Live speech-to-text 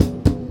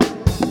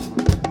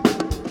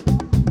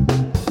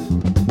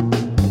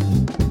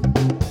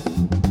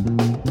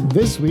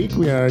This week,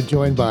 we are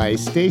joined by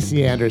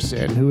Stacey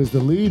Anderson, who is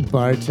the lead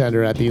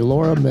bartender at the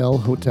Laura Mill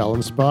Hotel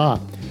and Spa.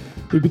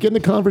 We begin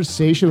the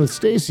conversation with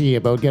Stacey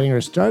about getting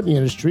her start in the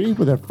industry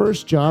with her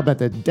first job at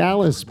the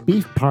Dallas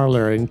Beef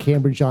Parlor in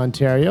Cambridge,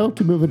 Ontario,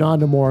 to moving on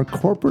to more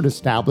corporate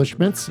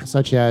establishments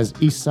such as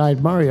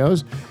Eastside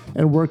Mario's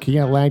and working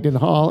at Langdon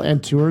Hall,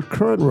 and to her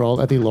current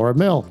role at the Laura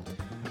Mill.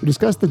 We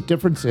discussed the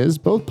differences,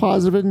 both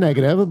positive and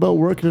negative, about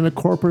working in a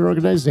corporate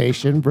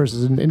organization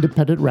versus an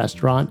independent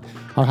restaurant,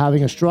 how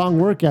having a strong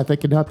work ethic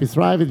can help you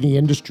thrive in the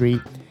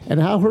industry, and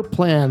how her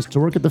plans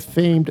to work at the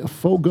famed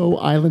Fogo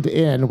Island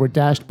Inn were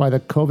dashed by the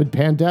COVID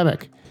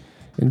pandemic.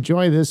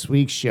 Enjoy this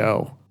week's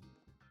show.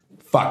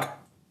 Fuck.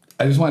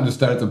 I just wanted to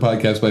start the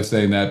podcast by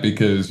saying that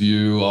because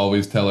you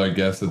always tell our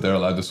guests that they're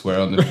allowed to swear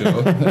on the show,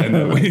 and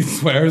that we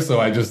swear, so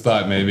I just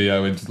thought maybe I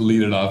would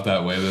lead it off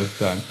that way this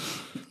time.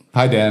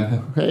 Hi,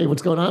 Dan. Hey,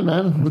 what's going on,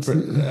 man?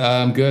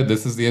 I'm good.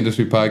 This is the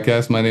Industry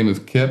Podcast. My name is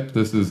Kip.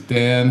 This is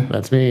Dan.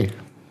 That's me.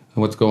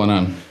 What's going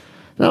on?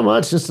 Not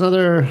much. Just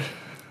another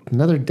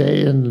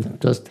day and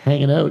just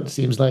hanging out.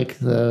 Seems like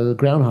the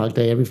Groundhog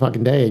Day every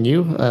fucking day. And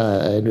you,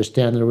 I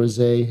understand there was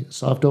a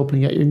soft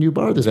opening at your new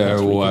bar this past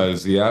weekend. There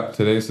was, yep.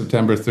 Today's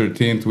September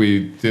 13th.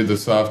 We did the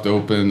soft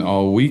open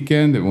all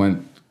weekend. It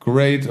went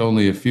great.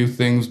 Only a few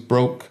things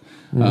broke.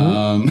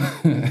 Mm-hmm.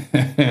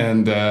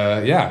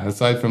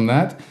 Aside from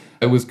that,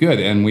 it was good,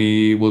 and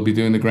we will be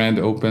doing the grand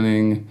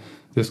opening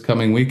this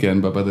coming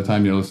weekend, but by the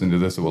time you're listening to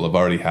this, it will have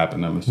already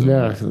happened, I'm assuming.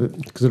 Yeah,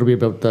 because it'll be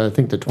about, I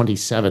think, the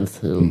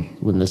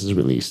 27th when this is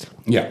released.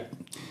 Yeah.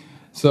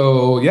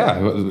 So, yeah,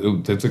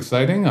 it's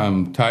exciting.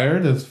 I'm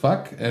tired as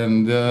fuck,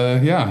 and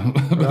yeah.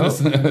 Well,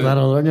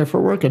 that'll learn you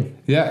for working.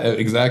 Yeah,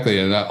 exactly,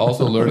 and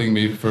also learning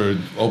me for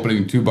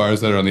opening two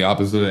bars that are on the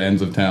opposite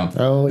ends of town.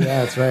 Oh,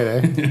 yeah, that's right, eh?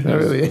 That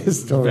really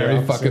is totally very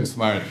opposite. fucking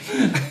smart.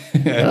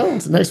 Well,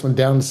 it's the next one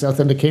down the south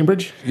end of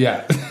Cambridge.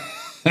 Yeah.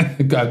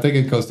 I'm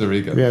thinking Costa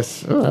Rica.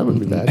 Yes. Oh, that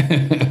wouldn't be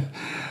bad.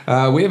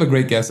 We have a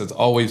great guest that's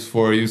always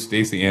for you.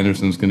 Stacey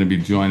Anderson is going to be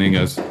joining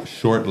us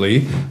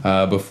shortly.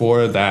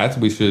 Before that,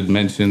 we should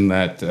mention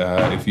that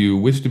if you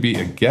wish to be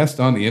a guest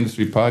on the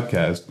Industry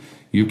Podcast,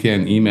 you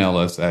can email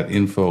us at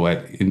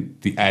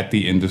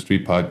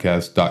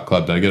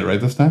info@theindustrypodcast.club. Did I get it right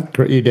this time?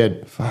 You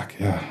did. Fuck,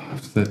 yeah.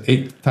 It's the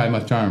 8th time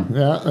a charm.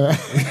 Yeah.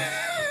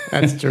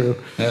 That's true.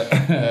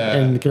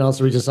 And you can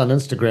also reach us on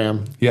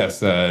Instagram.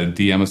 Yes,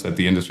 DM us at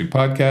The Industry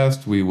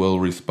Podcast. We will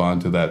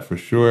respond to that for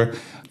sure.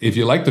 If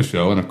you like the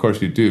show, and of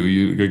course you do,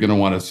 you're going to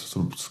want to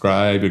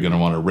subscribe, you're going to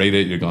want to rate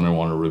it, you're going to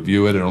want to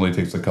review it. It only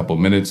takes a couple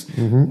minutes.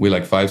 Mm-hmm. We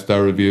like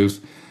 5-star reviews.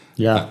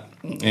 Yeah.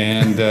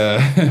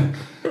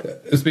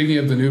 Speaking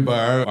of the new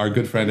bar, our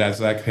good friend at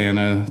Zach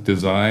Hanna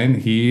Design,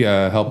 he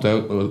helped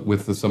out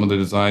with some of the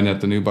design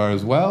at the new bar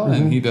as well, mm-hmm.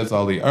 and he does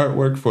all the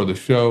artwork for the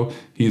show.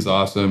 He's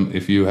awesome.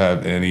 If you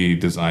have any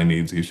design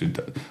needs, you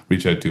should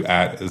reach out to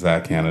at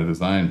Zach Hanna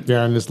Design.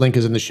 Yeah, and this link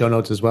is in the show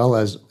notes as well,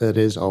 as it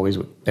is always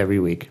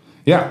every week.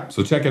 Yeah,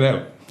 so check it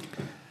out.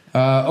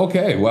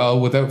 Okay, well,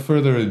 without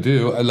further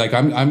ado,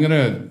 I'm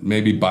gonna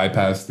maybe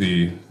bypass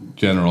the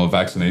general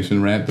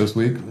vaccination rant this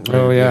week.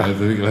 Oh yeah, I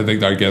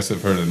think our guests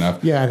have heard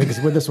enough. Yeah, I think it's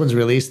when this one's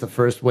released, the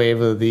first wave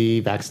of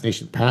the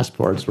vaccination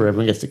passports, where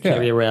everyone gets to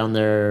carry around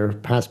their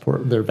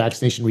passport, their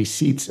vaccination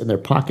receipts in their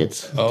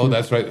pockets. Oh,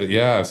 that's right.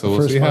 Yeah, so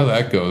we'll see how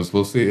that goes.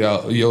 We'll see.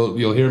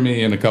 You'll hear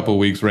me in a couple of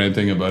weeks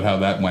ranting about how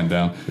that went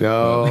down.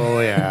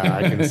 Oh yeah,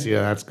 I can see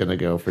how that's gonna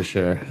go for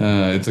sure.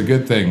 It's a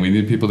good thing. We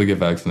need people to get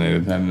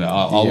vaccinated, and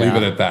I'll leave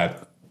it at that.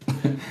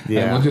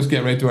 Yeah. And we'll just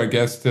get right to our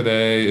guest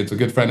today. It's a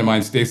good friend of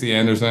mine, Stacey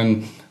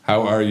Anderson.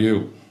 How are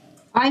you?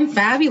 I'm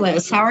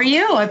fabulous. How are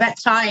you? I bet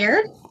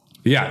tired.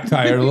 Yeah,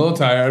 tired, a little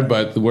tired,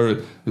 but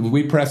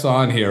we press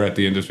on here at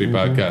the Industry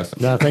Podcast.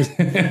 No, thanks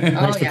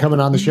for coming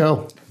on the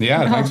show.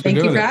 Yeah, thanks for thank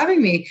doing you for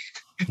having me.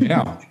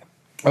 Yeah.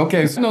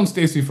 Okay, so I've known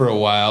Stacey for a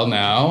while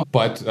now,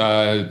 but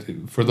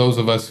for those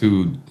of us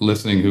who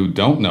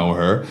don't know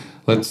her,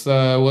 let's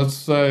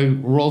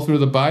roll through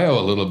the bio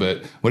a little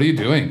bit. What are you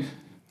doing?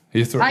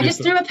 I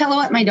just threw a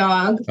pillow at my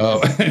dog. Oh,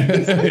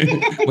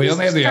 we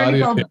only have the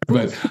audio,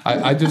 but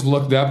I just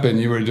looked up and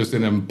you were just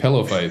in a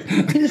pillow fight.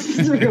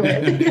 Threw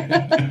it.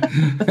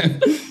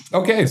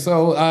 Okay,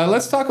 so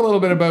let's talk a little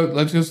bit about,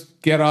 let's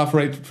just get off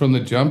right from the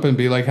jump and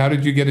be like, how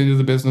did you get into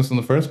the business in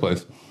the first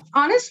place?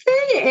 Honestly,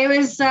 it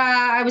was,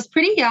 I was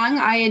pretty young.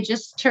 I had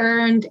just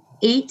turned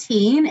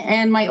 18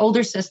 and my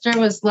older sister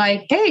was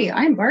like, hey,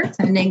 I'm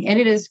bartending and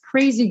it is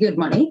crazy good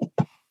money.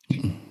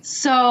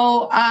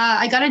 So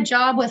I got a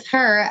job with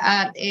her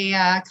at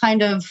a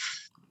kind of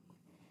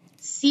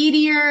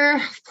seedier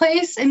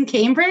place in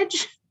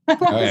Cambridge, I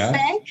want to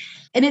say.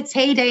 In its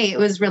heyday, it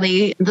was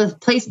really the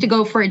place to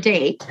go for a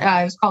date.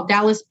 It was called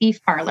Dallas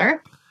Beef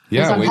Parlor. It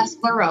was on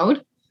Hessler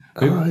Road.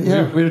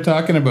 We were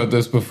talking about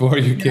this before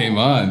you came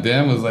on.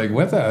 Dan was like,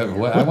 what?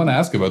 I want to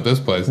ask about this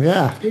place.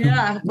 Yeah.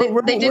 Yeah.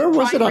 They did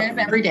prime rib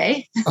every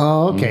day.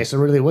 Oh, okay. So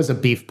really it was a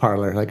beef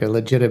parlor, like a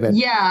legitimate.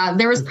 Yeah.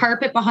 There was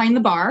carpet behind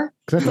the bar.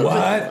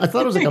 I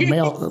thought it was like a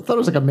male. I thought it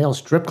was like a male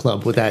strip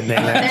club with that name.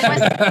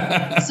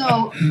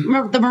 So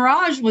the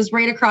Mirage was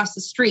right across the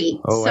street.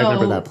 Oh, I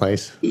remember that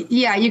place.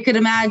 Yeah, you could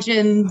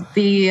imagine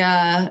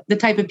the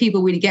type of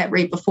people we'd get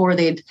right before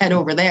they'd head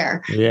over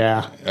there.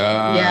 Yeah.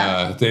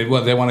 They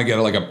want to get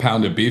like a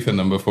pound of beef in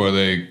them before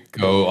they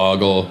go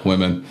ogle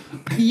women.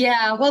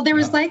 Yeah. Well, there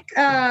was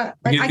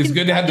it's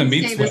good to have the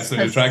meat sweats. It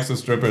attracts the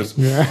strippers.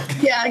 Yeah.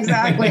 Yeah.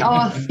 Exactly.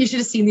 Oh, you should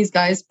have seen these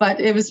guys. But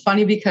it was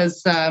funny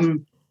because.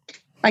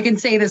 I can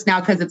say this now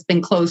because it's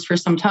been closed for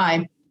some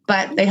time,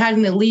 but they had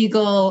an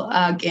illegal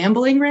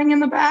gambling ring in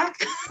the back.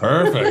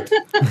 Perfect.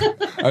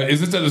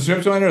 Is this at the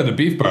strip joint or the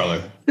beef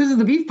parlor? This is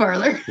the beef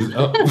parlor.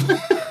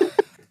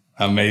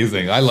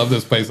 Amazing. I love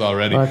this place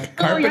already.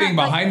 Carpeting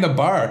behind the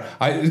bar.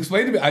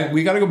 Explain to me.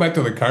 We got to go back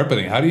to the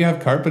carpeting. How do you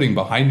have carpeting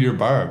behind your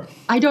bar?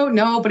 I don't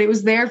know, but it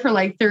was there for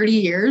like 30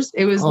 years.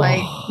 It was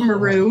like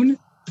maroon.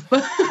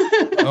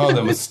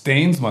 The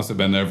stains must have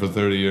been there for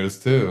 30 years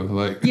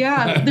too.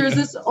 Yeah, there's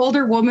this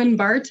older woman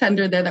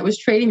bartender there that was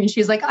training me.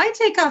 She's like, I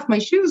take off my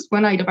shoes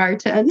when I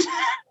bartend.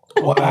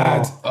 What?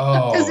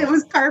 Oh, because it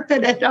was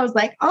carpeted. I was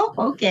like, oh,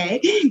 okay.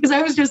 Because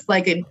I was just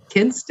like a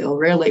kid still,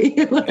 really.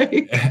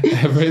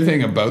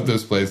 Everything about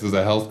this place is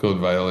a health code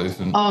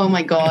violation. Oh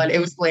my God, it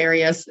was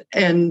hilarious,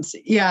 and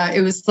yeah,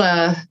 it was.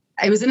 I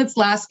was in its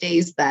last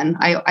days then.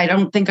 I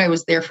don't think I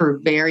was there for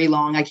very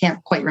long. I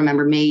can't quite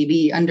remember.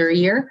 Maybe under a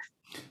year.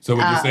 So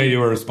would you say you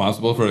were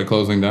responsible for it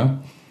closing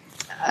down?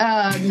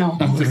 No.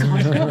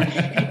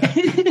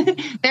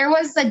 There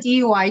was a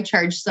DUI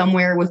charge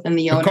somewhere within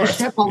the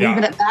ownership. I'll leave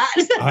it at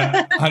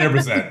that.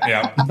 100%.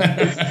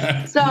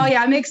 Yeah. So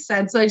yeah, it makes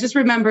sense. So I just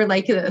remember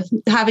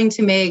having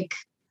to make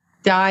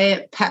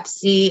Diet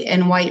Pepsi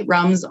and white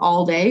rums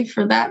all day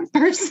for that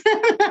person.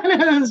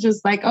 I was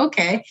just like,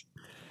 okay.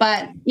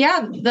 But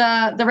yeah,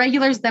 the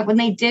regulars that when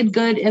they did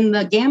good in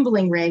the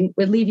gambling ring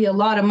would leave you a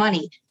lot of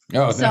money.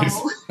 Oh, nice.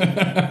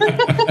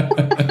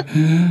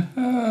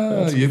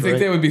 You think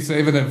they would be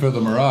saving it for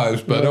the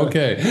Mirage, but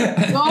okay.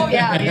 Oh,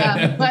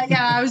 yeah. But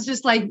yeah, I was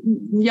just like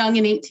young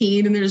and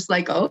 18, and they're just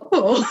like, not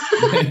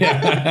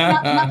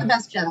the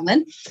best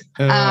gentleman.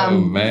 Oh,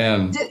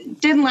 man.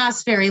 Didn't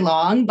last very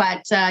long,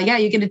 but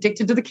you get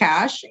addicted to the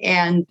cash.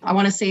 And I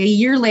want to say a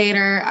year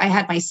later, I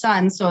had my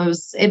son. So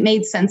it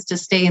made sense to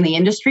stay in the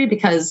industry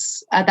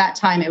because at that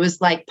time it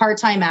was like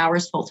part-time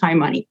hours, full-time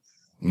money.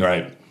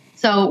 Right.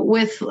 So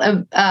with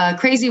a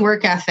crazy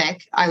work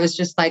ethic, I was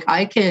just like,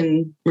 I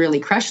can really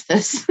crush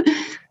this.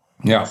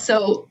 Yeah.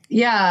 So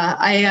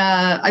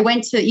I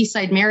went to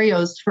Eastside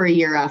Mario's for a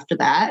year after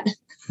that.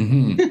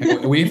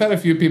 Mm-hmm. We've had a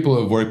few people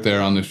who have worked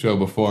there on the show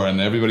before, and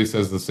everybody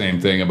says the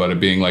same thing about it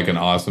being like an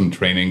awesome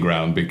training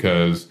ground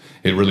because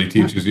it really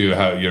teaches you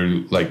how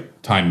you're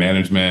like time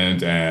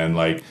management and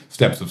like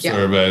steps of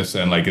service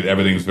and like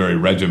everything's very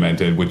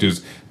regimented, which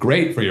is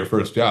great for your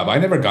first job. I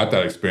never got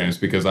that experience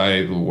because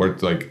I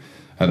worked like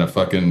at a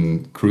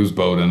fucking cruise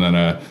boat and then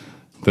at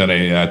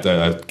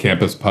a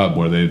campus pub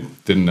where they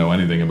didn't know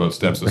anything about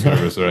steps of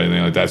service or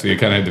anything like that. So you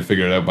kind of had to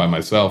figure it out by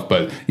myself.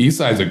 But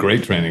Eastside's a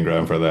great training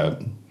ground for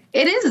that.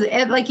 It is.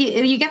 Like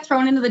you get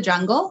thrown into the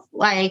jungle,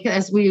 like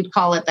as we would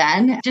call it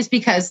then, just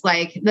because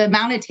like the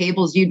amount of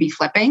tables you'd be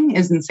flipping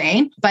is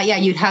insane. But yeah,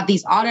 you'd have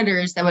these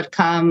auditors that would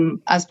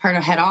come as part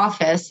of head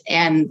office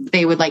and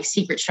they would like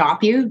secret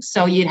shop you.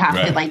 So you'd have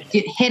to like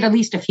hit at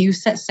least a few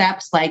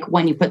steps, like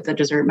when you put the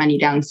dessert menu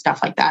down, stuff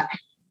like that.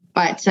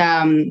 But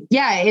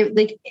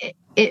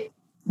it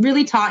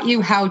really taught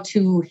you how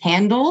to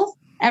handle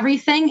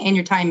everything in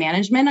your time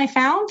management, I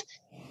found.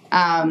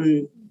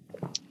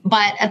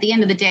 But at the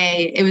end of the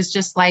day, it was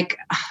just like,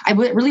 I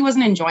really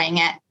wasn't enjoying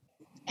it.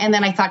 And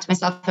then I thought to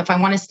myself, if I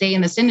want to stay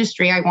in this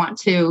industry, I want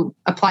to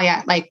apply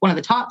at like one of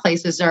the top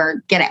places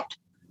or get out.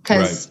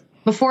 Because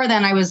before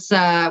then I was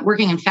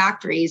working in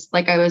factories,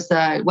 like I was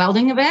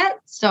welding a bit.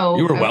 So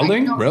you were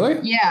welding? Really?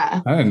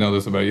 Yeah. I didn't know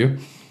this about you.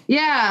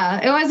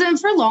 Yeah, it wasn't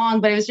for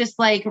long, but it was just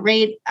like,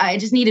 I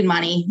just needed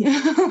money.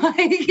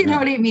 Like, you know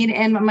what I mean?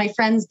 And my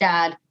friend's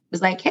dad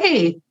was like,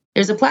 hey,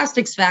 there's a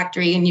plastics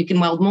factory and you can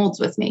weld molds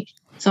with me.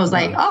 So I was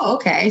like, oh,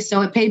 okay.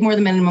 So it paid more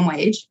than minimum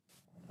wage.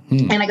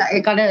 And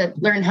I got to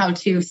learn how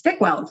to stick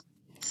weld.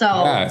 So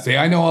yeah, see,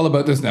 I know all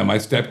about this now. My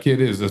stepkid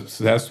is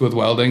obsessed with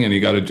welding, and he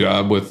got a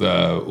job with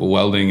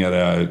welding at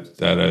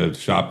a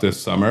shop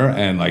this summer.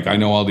 And like, I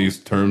know all these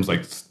terms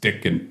like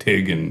stick and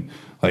TIG and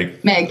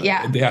like Meg,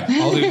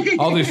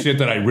 all this shit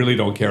that I really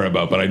don't care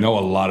about, but I know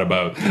a lot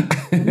about.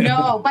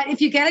 No, but if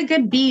you get a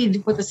good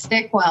bead with a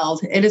stick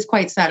weld, it is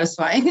quite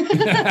satisfying. It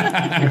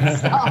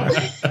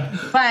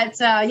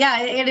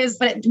is.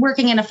 But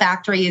working in a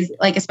factory is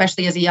like,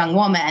 especially as a young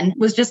woman,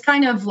 was just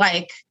kind of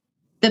like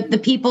the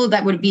people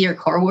that would be your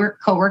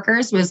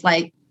coworkers was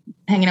like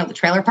hanging out with the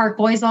trailer park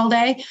boys all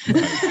day.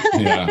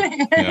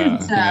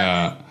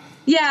 Yeah.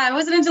 Yeah, it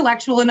wasn't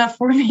intellectual enough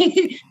for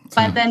me.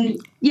 But then,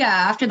 yeah,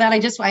 after that,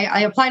 I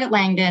applied at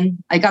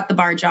Langdon. I got the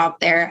bar job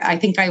there. I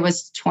think I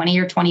was 20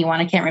 or 21.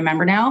 I can't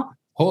remember now.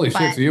 Holy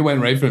shit! So you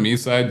went right from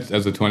East Side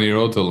as a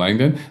 20-year-old to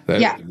Langdon?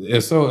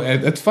 So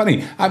that's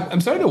funny. I'm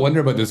starting to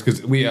wonder about this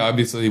because we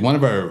obviously, one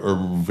of our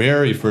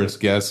very first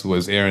guests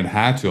was Aaron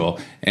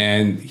Hatchell,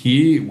 and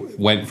he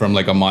went from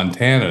like a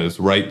Montana's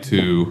right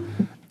to.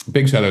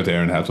 Big shout out to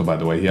Aaron Hatchell, by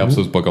the way. He helps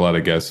us book a lot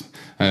of guests.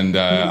 And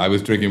I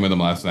was drinking with him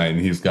last night, and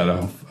he's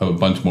got a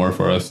bunch more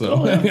for us.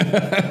 So,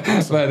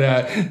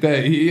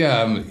 but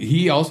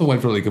he also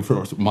went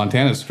from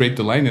Montana straight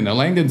to Langdon. Now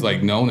Langdon's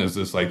like known as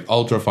this like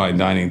ultra fine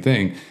dining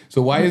thing.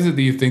 So why is it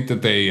that you think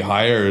that they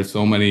hire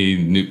so many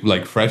new,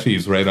 like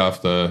freshies right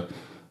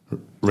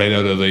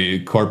out of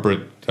the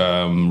corporate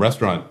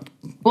restaurant?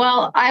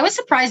 Well, I was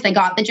surprised I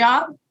got the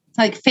job.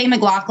 Like Faye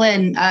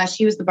McLaughlin,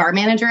 she was the bar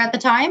manager at the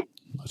time.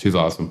 She's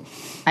awesome.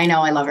 I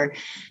know, I love her.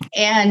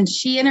 And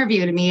she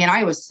interviewed me and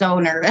I was so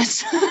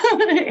nervous.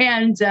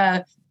 And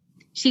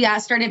she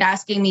started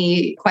asking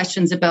me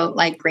questions about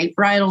like grape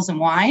varietals and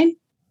wine.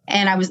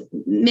 And I was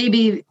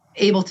maybe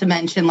able to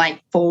mention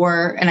like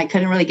 4, and I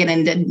couldn't really get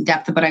into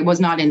depth, but I was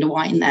not into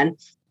wine then.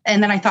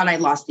 And then I thought I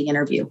lost the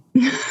interview.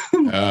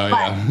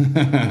 But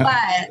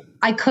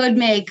I could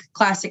make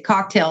classic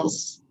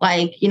cocktails,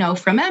 like,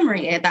 from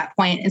memory at that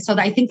point. And so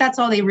I think that's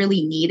all they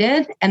really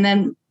needed. And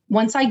then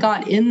once I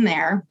got in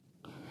there.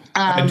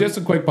 And just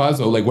a quick pause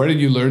though, like where did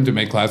you learn to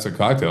make classic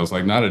cocktails?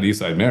 Like not at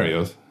Eastside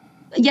Mario's?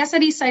 Yes,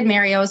 at Eastside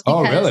Mario's.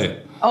 Oh, really?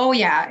 Oh,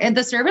 yeah. And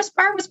the service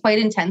bar was quite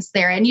intense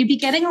there. And you'd be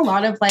getting a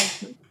lot of like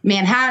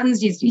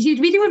Manhattans.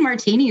 You'd be doing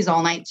martinis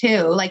all night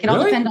too. Like it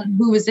all depended on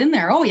who was in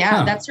there. Oh, yeah.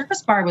 Huh. That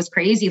service bar was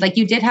crazy. Like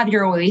you did have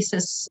your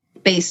Oasis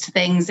based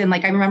things. And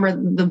like I remember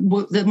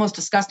the most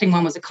disgusting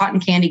one was a cotton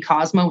candy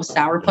Cosmo with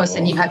sourpuss.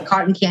 And you had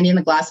cotton candy in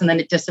the glass and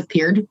then it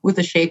disappeared with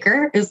a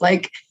shaker. Is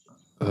like...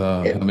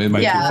 I'm in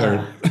my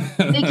two-third.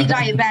 Make you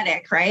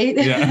diabetic, right?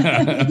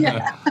 Yeah.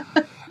 Yeah.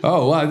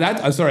 Oh,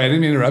 well, sorry, I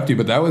didn't mean to interrupt you,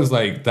 but that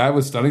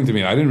was stunning to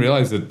me. I didn't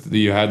realize that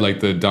you had like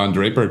the Don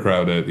Draper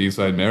crowd at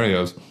Eastside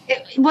Mario's.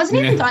 It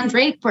wasn't even Don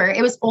Draper.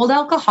 It was old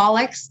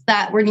alcoholics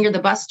that were near the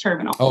bus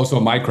terminal. Oh, so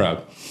my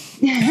crowd.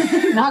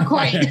 Not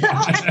quite.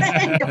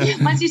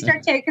 Once you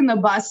start taking the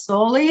bus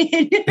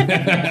slowly.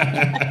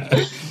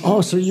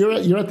 Oh, so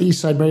you're at the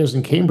Eastside Mario's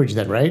in Cambridge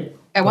then, right?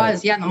 I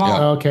was, in the mall.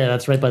 Yeah. Okay,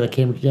 that's right by the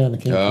Cambridge. Yeah, the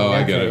Cambridge. Oh,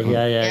 I get it.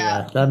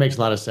 Yeah. That makes a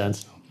lot of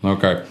sense.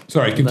 Okay.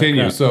 Sorry,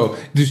 continue. So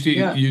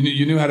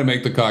you knew how to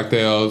make the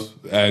cocktails,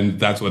 and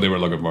that's what they were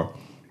looking for.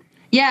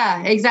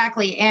 Yeah,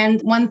 exactly.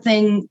 And one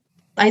thing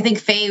I think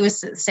Faye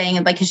was saying,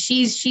 like, because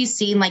she's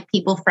seen like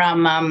people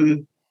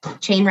from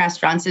chain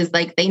restaurants is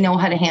like they know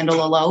how to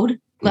handle a load,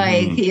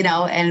 like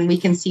and we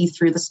can see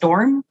through the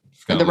storm,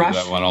 or the rush.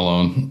 That one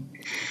alone.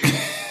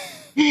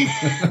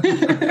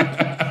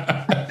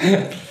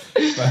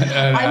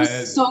 I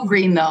was so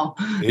green though.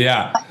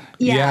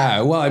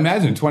 Yeah. Well,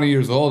 imagine 20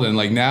 years old and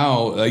like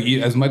now, like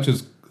as much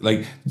as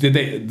like,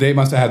 they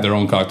must have had their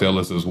own cocktail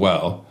list as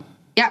well.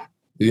 Yeah.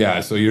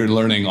 Yeah. So you're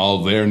learning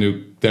all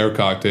their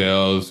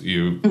cocktails.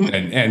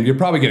 And you're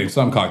probably getting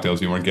some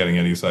cocktails you weren't getting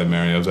at Eastside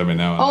Mario's every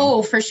now and then.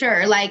 Oh, for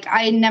sure. Like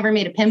I never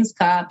made a Pim's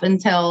cup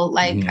until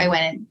like I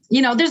went.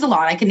 There's a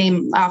lot I can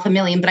name off a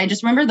million, but I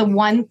just remember the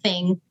one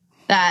thing.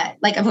 That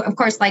like of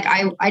course like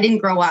I didn't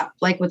grow up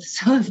like with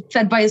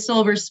fed by a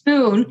silver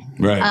spoon,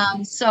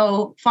 right?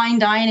 So fine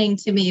dining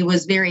to me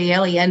was very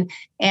alien,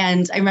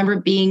 and I remember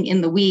being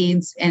in the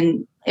weeds,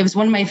 and it was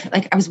one of my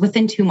I was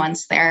within 2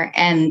 months there,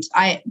 and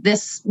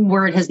this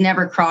word has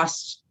never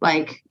crossed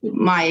like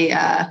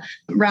my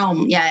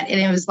realm yet, and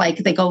it was like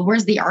they go,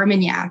 "Where's the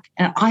Armagnac?"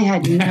 And I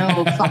had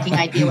no fucking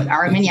idea what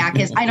Armagnac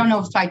is. I don't know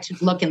if I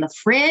should look in the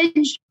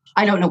fridge.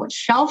 I don't know what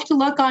shelf to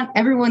look on.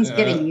 Everyone's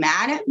getting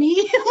mad at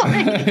me.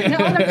 And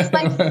I'm just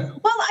like,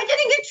 well, I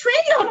didn't get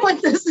trained on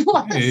what this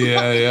was.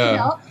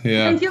 Yeah.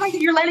 And I feel like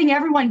you're letting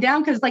everyone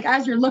down because, like,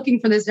 as you're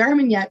looking for this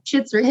Armagnac,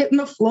 chits are hitting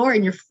the floor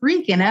and you're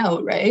freaking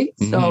out, right?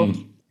 So,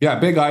 yeah,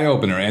 big eye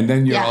opener. And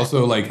then you're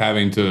also like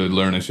having to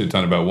learn a shit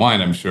ton about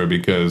wine, I'm sure,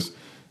 because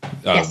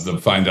of the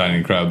fine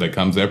dining crowd that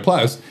comes there.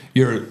 Plus,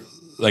 you're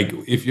like,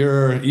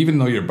 even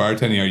though you're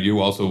bartending,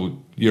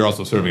 you're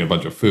also serving a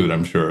bunch of food,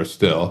 I'm sure,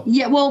 still.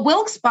 Yeah, well,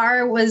 Wilkes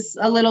Bar was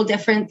a little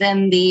different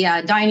than the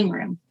dining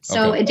room.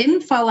 So It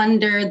didn't fall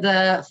under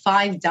the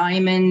 5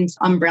 Diamond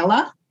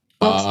umbrella,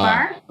 Wilkes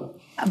Bar,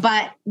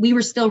 but we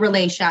were still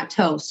Relais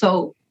Chateau.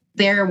 So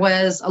there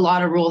was a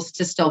lot of rules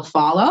to still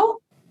follow.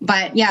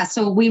 But yeah,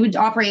 so we would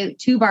operate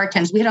 2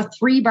 bartenders. We had a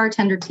 3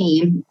 bartender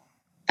team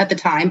at the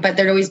time, but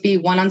there'd always be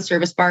one on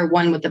service bar,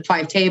 one with the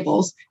 5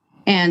 tables.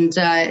 And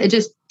it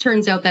just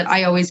turns out that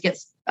I always get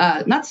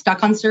not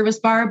stuck on service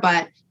bar,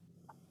 but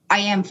I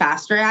am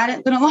faster at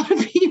it than a lot of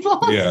people.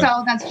 Yeah.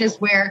 So that's just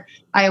where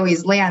I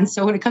always land.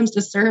 So when it comes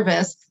to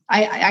service,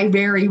 I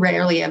very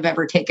rarely have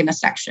ever taken a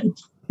section.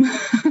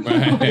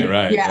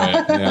 Right.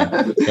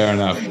 Yeah. Fair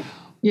enough.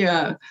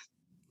 Yeah.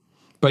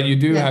 But you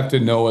do have to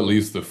know at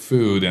least the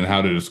food and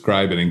how to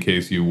describe it in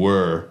case you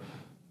were.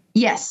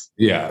 Yes.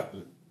 Yeah.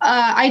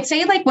 I'd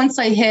say like once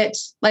I hit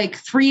like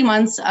 3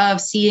 months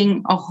of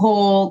seeing a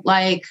whole,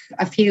 like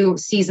a few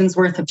seasons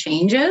worth of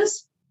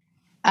changes,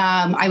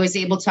 I was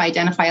able to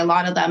identify a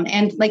lot of them.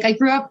 And like I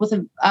grew up with,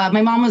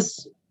 my mom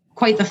was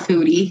quite the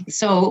foodie,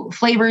 so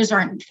flavors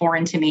aren't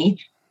foreign to me.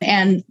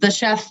 And the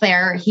chef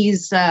there,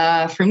 he's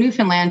from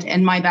Newfoundland,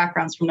 and my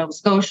background's from Nova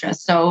Scotia.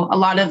 So a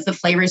lot of the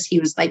flavors he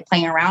was like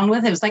playing around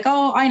with, it was like,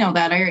 oh, I know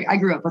that. I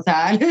grew up with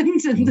that.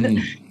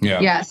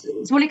 Yes.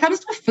 So when it comes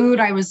to food,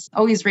 I was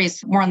always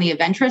raised more on the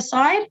adventurous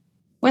side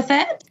with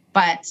it.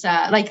 But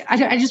like,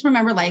 I just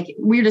remember like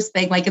weirdest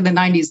thing, like in the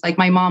 90s, like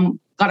my mom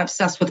got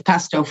obsessed with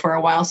pesto for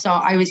a while. So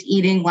I was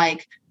eating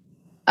like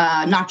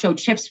nacho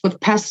chips with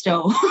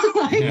pesto.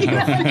 Like, you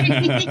know,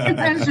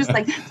 it was just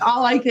like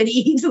all I could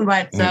eat.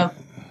 But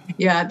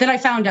yeah, then I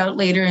found out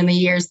later in the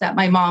years that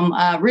my mom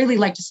really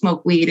liked to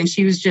smoke weed, and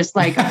she was just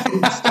like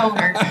a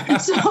stoner.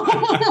 So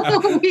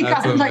we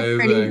got like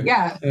pretty,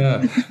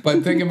 yeah.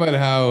 But think about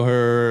how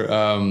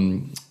her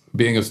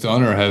being a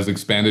stoner has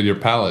expanded your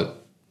palate.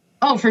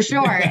 Oh, for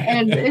sure.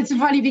 And it's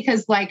funny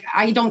because like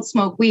I don't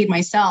smoke weed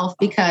myself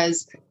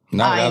because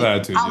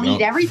I'll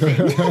eat everything.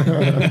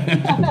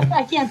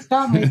 I can't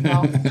stop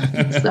myself.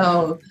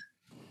 So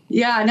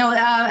yeah, no,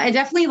 I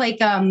definitely like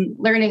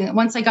learning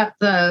once I got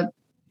the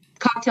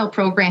cocktail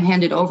program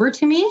handed over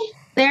to me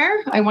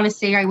there. I want to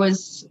say I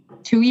was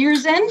 2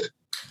 years in.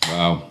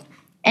 Wow.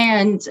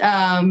 And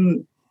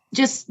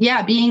just,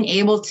 yeah, being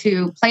able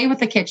to play with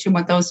the kitchen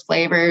with those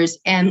flavors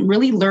and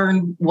really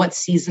learn what's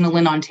seasonal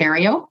in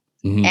Ontario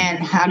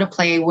and how to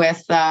play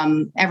with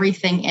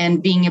everything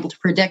and being able to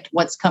predict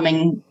what's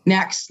coming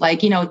next.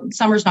 Like, you know,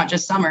 summer's not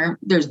just summer.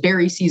 There's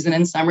berry season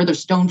in summer. There's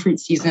stone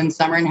fruit season in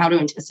summer, and how to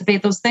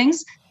anticipate those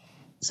things.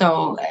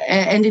 So,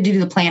 and to do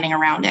the planning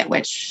around it,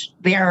 which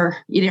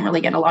there, you didn't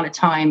really get a lot of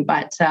time,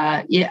 but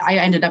yeah, I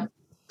ended up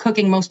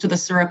cooking most of the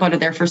syrup out of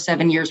there for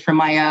 7 years from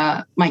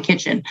my my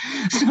kitchen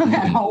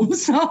at home.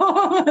 So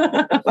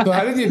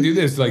how did you do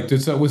this? Like,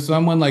 was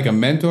someone like a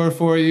mentor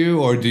for you,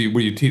 or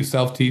were you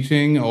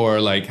self-teaching, or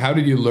like, how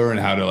did you learn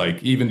how to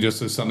like, even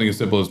just something as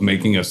simple as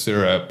making a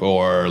syrup,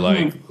 or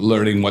like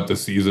learning what the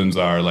seasons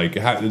are? Like,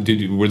 how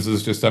was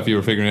this just stuff you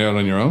were figuring out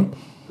on your own?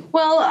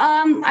 Well,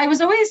 I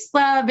was always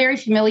very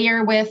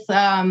familiar with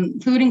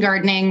food and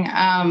gardening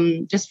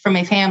just from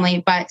my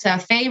family, but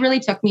Faye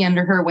really took me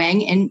under her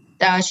wing, and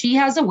she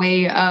has a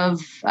way of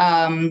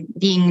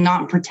being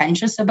not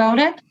pretentious about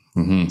it.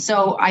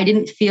 So I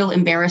didn't feel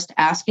embarrassed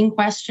asking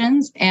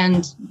questions.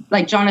 And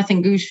like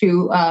Jonathan Gooch,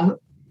 who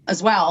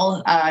as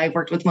well, I've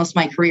worked with most of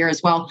my career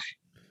as well.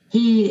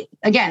 He,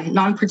 again,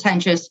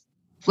 non-pretentious,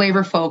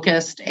 flavor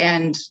focused,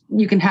 and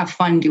you can have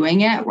fun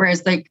doing it.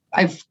 Whereas like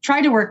I've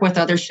tried to work with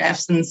other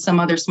chefs and some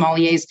other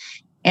sommeliers,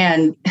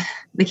 and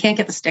they can't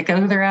get the stick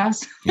out of their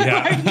ass.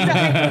 Yeah.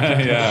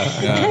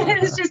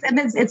 It's just, and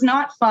it's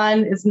not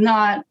fun. It's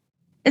not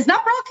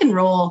rock and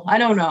roll. I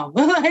don't know.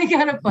 I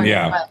gotta play.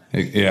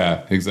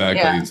 Yeah,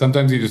 exactly. Yeah.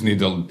 Sometimes you just need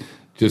to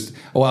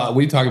well,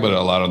 we talk about it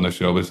a lot on the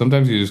show, but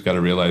sometimes you just got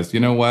to realize, you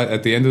know what?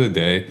 At the end of the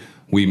day,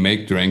 we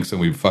make drinks and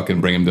we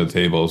fucking bring them to the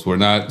tables. We're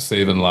not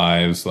saving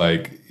lives.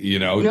 Like, you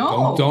know,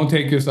 don't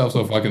take yourself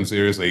so fucking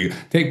seriously.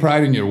 Take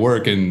pride in your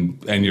work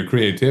and your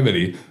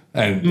creativity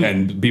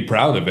and be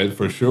proud of it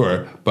for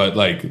sure. But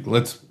like,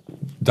 let's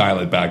dial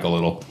it back a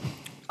little.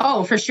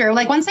 Oh, for sure.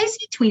 Like once I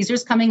see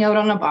tweezers coming out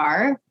on a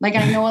bar, like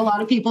I know a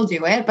lot of people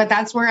do it, but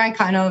that's where I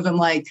kind of am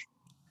like,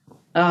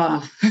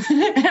 and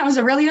I was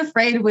really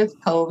afraid with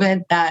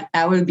COVID that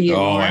would be a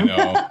norm. I know.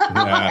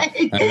 Yeah,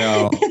 I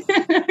know.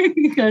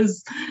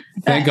 Because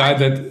thank God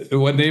that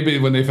when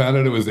they found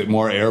out it was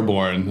more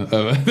airborne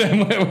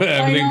than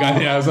everything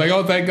got. Yeah, I was like,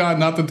 oh, thank God,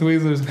 not the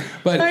tweezers.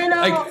 But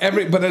like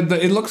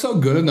it looks so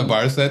good in the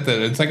bar set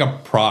that it's like a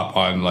prop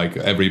on like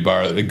every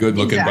bar, a good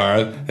looking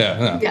bar.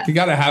 Yeah, you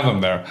got to have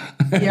them there.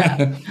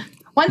 Yeah.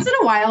 Once in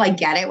a while, I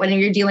get it when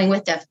you're dealing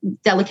with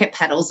delicate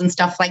petals and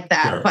stuff like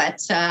that. Sure.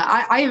 But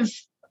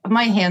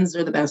my hands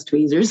are the best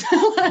tweezers.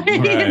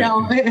 You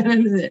know,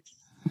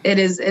 it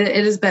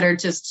is better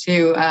just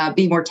to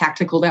be more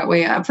tactical that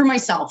way for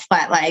myself.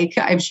 But like,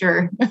 I'm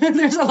sure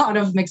there's a lot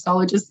of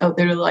mixologists out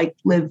there who like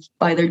live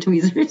by their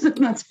tweezers,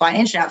 and that's fine,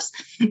 and chefs.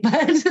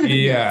 But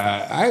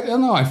yeah, I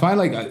don't know. I find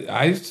like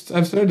I've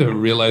started to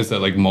realize that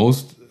like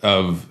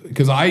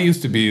because I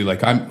used to be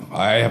like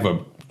I have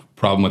a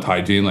problem with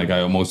hygiene, like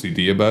I'm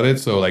OCD about it,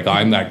 so like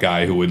I'm that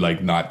guy who would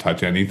like not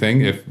touch anything,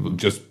 if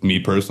just me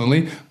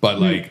personally, but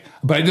like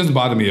but it doesn't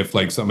bother me if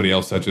like somebody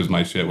else touches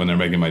my shit when they're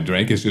making my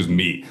drink. It's just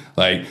me,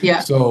 like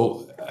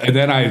so. And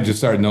then I just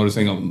started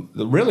noticing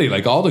really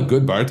like all the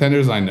good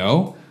bartenders I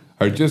know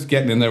are just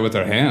getting in there with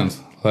their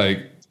hands,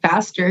 like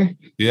faster.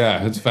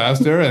 Yeah, it's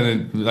faster,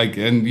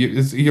 and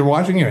you're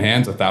washing your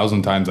hands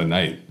 1,000 times a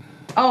night.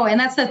 Oh, and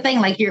that's the thing.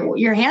 Like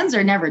your hands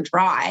are never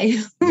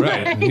dry.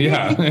 Right.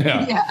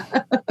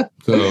 Yeah.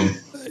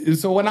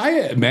 So when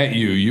I met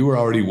you, you were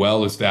already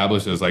well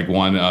established as like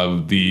one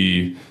of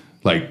the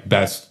like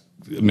best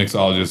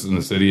mixologist in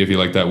the city, if you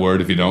like that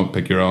word. If you don't,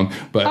 pick your own.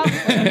 But What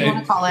do you want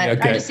to call it?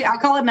 Okay. I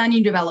call it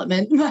menu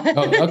development.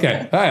 Oh,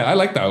 okay. I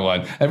like that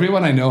one.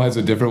 Everyone I know has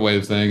a different way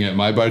of saying it.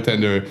 My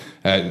bartender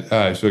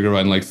at Sugar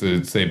Run likes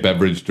to say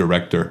beverage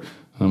director.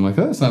 And I'm like,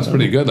 oh, that sounds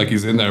pretty good. Like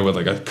he's in there with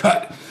like a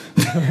cut.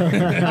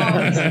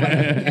 Yeah.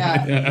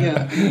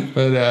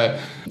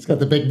 But It's got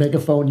the big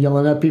megaphone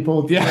yelling at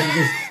people. more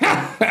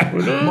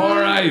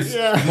ice,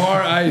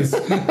 more ice.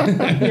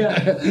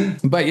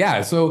 But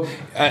yeah, so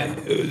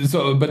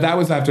but that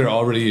was after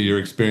already your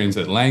experience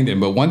at Langdon.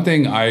 But one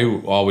thing I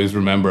always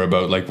remember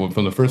about, like,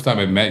 from the first time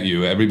I met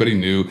you, everybody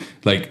knew,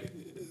 like,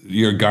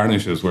 your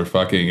garnishes were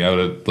fucking out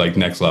at, like,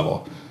 next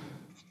level.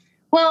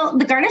 Well,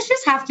 the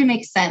garnishes have to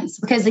make sense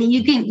because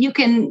you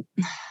can.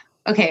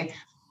 Okay.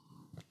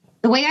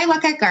 The way I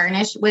look at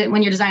garnish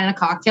when you're designing a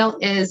cocktail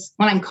is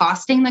when I'm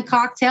costing the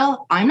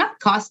cocktail, I'm not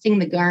costing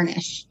the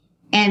garnish.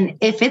 And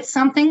if it's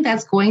something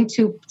that's going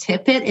to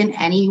tip it in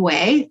any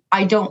way,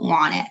 I don't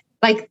want it.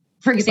 Like,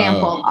 for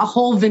example, a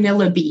whole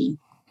vanilla bean.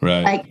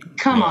 Right. Like,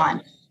 come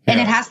on. And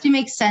it has to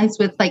make sense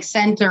with like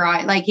scent or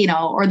like,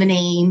 or the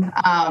name.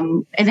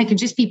 And it can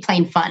just be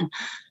plain fun.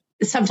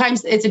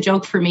 Sometimes it's a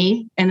joke for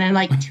me, and then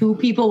like 2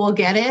 people will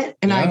get it,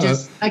 and I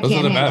can't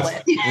handle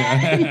it.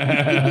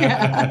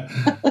 Yeah.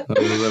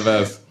 Those are the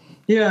best.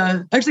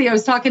 Yeah. Actually, I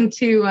was talking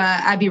to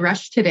Abby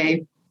Rush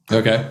today.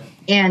 Okay.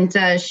 And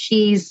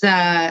she's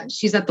at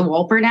the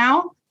Walper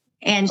now.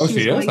 And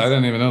she is? I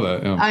didn't even know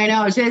that. Yeah. I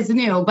know, she's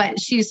new, but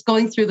she's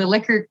going through the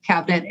liquor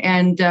cabinet,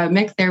 and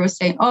Mick there was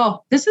saying,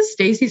 "Oh, this is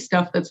Stacey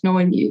stuff that's no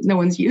one's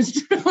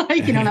used."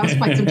 Like, that was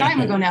quite some time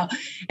ago now.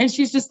 And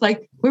she's just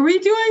like, "What were you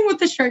doing with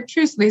the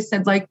chartreuse?" And they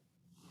said, like,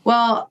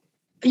 "Well,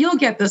 you'll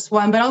get this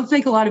one, but I don't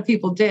think a lot of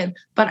people did.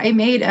 But I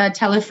made a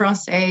Tele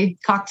Francais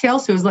cocktail.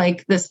 So it was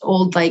like this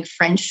old like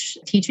French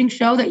teaching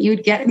show that you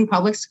would get in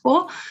public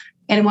school.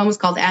 And one was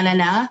called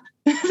Ananas.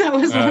 That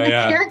was one of the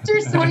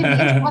characters. So I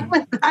made one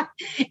with that.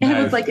 And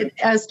it was like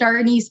a star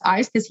anise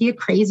eyes because he had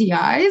crazy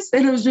eyes.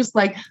 And it was just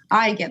like,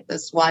 I get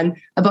this one.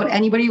 About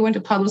anybody who went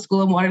to public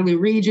school in Waterloo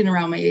region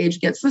around my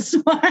age gets this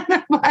one.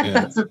 But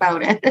that's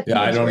about it.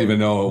 Yeah, I don't even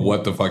know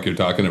what the fuck you're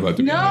talking about.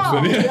 To be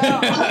honest with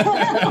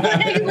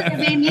you. It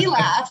made me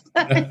laugh.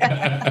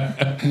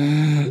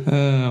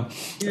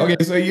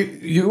 Okay, so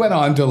you went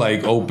on to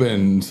like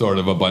open sort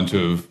of a bunch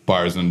of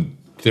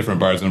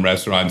different bars and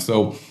restaurants.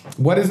 So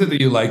what is it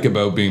that you like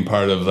about being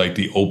part of like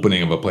the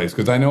opening of a place?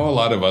 Because I know a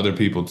lot of other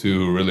people too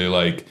who really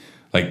like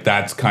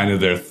that's kind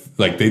of their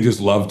like they just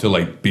love to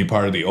like be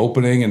part of the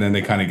opening, and then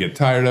they kind of get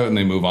tired of it and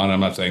they move on. I'm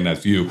not saying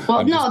that's you.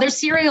 Well, they're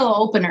serial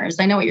openers.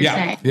 I know what you're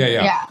saying.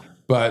 Yeah.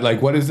 But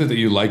like, what is it that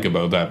you like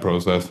about that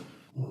process?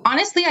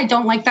 Honestly, I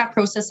don't like that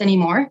process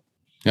anymore.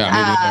 Yeah,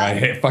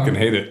 I fucking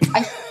hate it.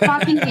 I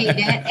fucking hate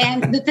it.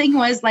 And the thing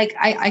was, like,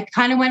 I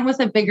kind of went with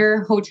a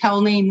bigger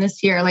hotel name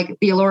this year, like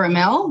the Laura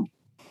Mill.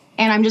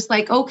 And I'm just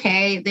like,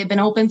 okay, they've been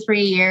open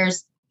 3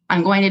 years.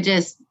 I'm going to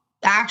just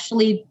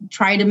actually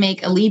try to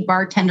make a lead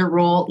bartender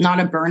role, not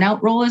a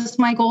burnout role is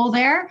my goal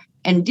there,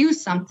 and do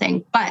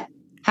something. But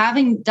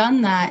having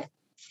done that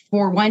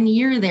for 1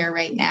 year there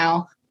right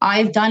now,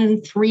 I've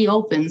done 3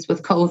 opens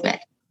with COVID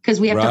because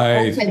we have to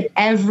open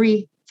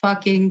every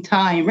fucking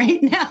time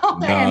right now.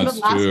 No, and the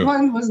last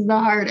one was the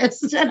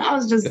hardest. And I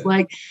was just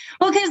like,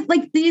 well, because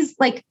like these,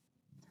 like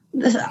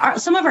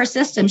some of our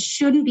systems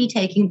shouldn't be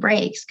taking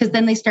breaks because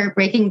then they start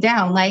breaking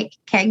down. Like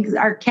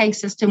our keg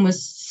system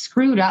was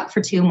screwed up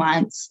for 2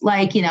 months,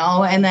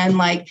 and then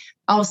like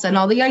all of a sudden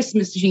all the ice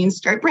machines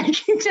start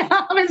breaking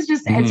down. It's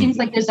just, it seems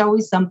like there's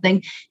always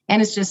something.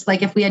 And it's just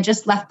like, if we had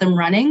just left them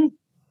running,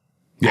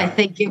 I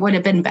think it would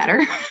have been better.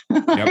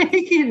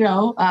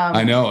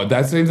 I know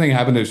that same thing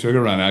happened at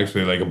Sugar Run.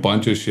 Actually, like a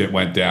bunch of shit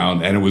went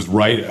down, and it was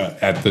right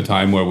at the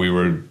time where we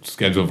were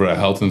scheduled for a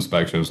health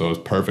inspection, so it was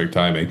perfect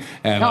timing.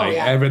 And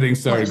everything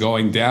started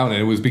going down, and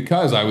it was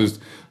because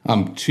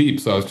I'm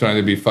cheap, so I was trying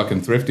to be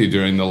fucking thrifty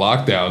during the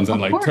lockdowns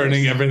and like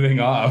turning everything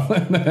off.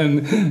 and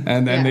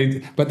then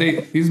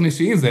these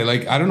machines, they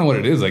like, I don't know what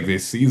it is, like they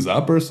seize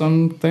up or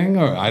something,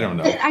 or I don't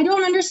know. I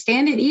don't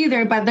understand it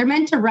either, but they're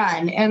meant to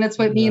run. And that's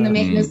what me and the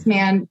maintenance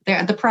man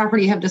at the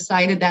property have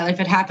decided, that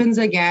if it happens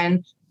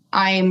again,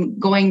 I'm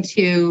going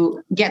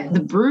to get the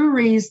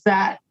breweries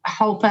that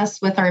help us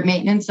with our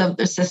maintenance of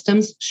the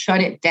systems, shut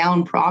it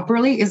down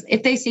properly. Is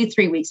if they say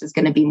 3 weeks, it's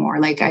going to be more.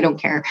 Like, I don't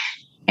care.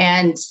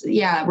 And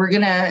we're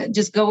going to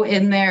just go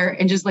in there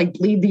and just like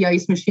bleed the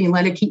ice machine,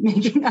 let it keep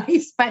making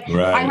ice. But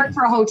I work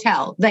for a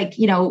hotel. Like,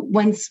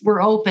 once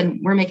we're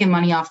open, we're making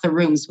money off the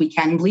rooms. We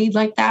can bleed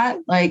like that.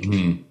 Like,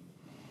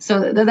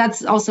 so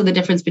that's also the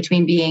difference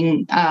between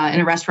being in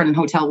a restaurant and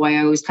hotel, why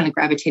I always kind of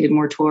gravitated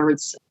more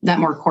towards that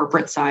more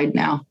corporate side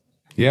now.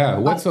 Yeah.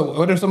 What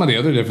are some of the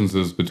other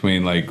differences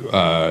between like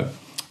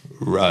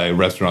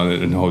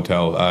restaurant and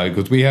hotel?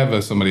 Because we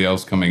have somebody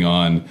else coming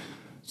on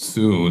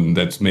soon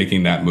that's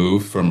making that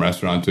move from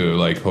restaurant to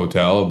like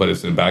hotel, but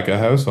it's in back of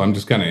house. So I'm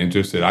just kind of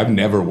interested. I've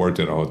never worked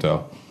in a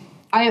hotel.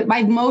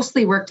 I've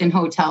mostly worked in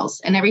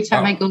hotels, and every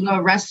time I go to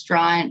a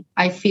restaurant,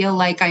 I feel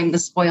like I'm the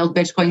spoiled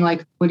bitch going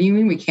like, what do you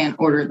mean we can't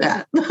order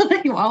that?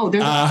 Like, oh,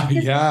 there's,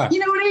 yeah. you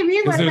know what I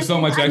mean? Because there's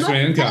so much extra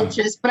income.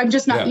 But I'm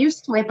just not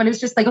used to it. But it was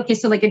just like, okay,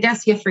 so like a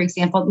Desia, for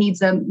example,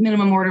 needs a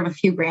minimum order of a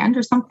few grand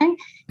or something.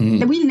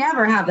 And we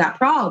never have that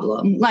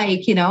problem.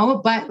 Like, you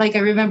know, but like, I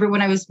remember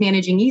when I was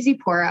managing Easy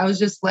Pour, I was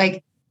just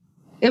like,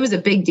 it was a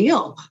big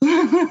deal.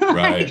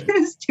 Right. It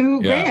was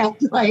 $2 grand,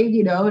 like,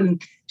 you know,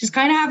 and just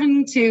kind of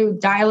having to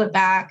dial it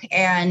back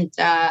and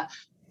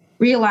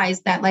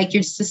realize that like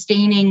you're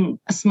sustaining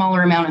a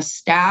smaller amount of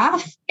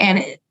staff, and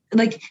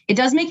it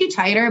does make you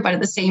tighter, but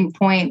at the same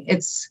point,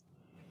 it's,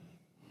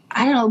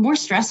 I don't know, more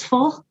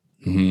stressful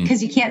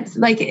because you can't,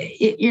 like,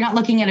 you're not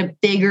looking at a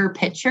bigger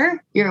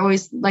picture. You're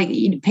always like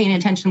paying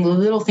attention to the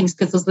little things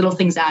because those little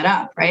things add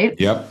up, right?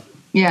 Yep.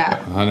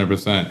 Yeah.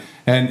 100%.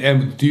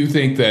 And do you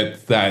think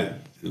that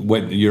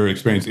what your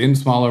experience in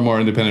smaller, more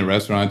independent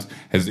restaurants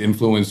has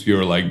influenced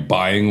your like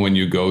buying when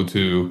you go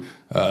to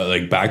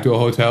like back to a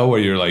hotel, where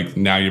you're like,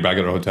 now you're back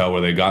at a hotel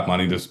where they got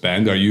money to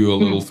spend? Are you a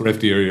little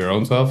thriftier your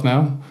own self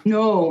now?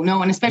 No.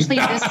 And especially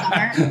this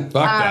summer. Fuck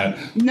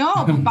that.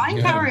 No,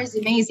 buying power is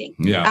amazing.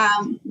 Yeah.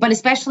 But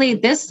especially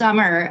this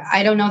summer,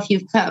 I don't know if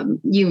you've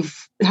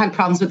had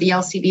problems with the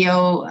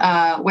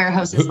LCBO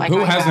warehouses. Who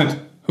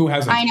hasn't? Who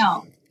hasn't? I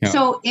know. Yeah.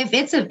 So if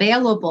it's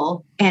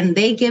available and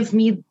they give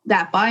me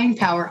that buying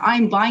power,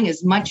 I'm buying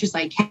as much as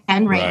I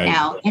can right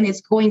now, and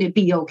it's going to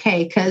be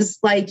okay. Cause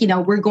like, you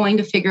know, we're going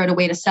to figure out a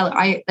way to sell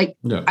it.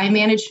 I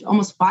manage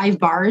almost 5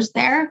 bars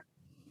there.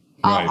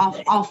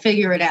 I'll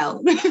figure it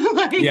out.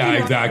 Like, yeah,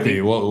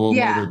 exactly. We'll move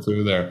it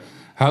through there.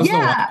 How's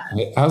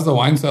the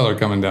wine cellar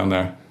coming down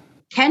there?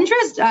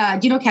 Kendra's,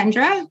 do you know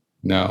Kendra?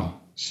 No.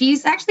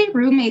 She's actually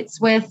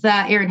roommates with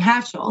Aaron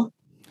Hatchell.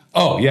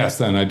 Oh, yes,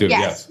 then I do.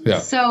 Yes. Yeah.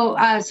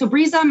 So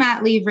Bree's on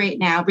mat leave right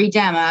now, Bree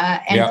Dema,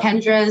 and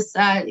Kendra's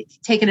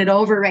taking it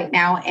over right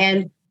now.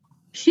 And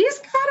she's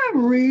got a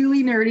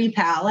really nerdy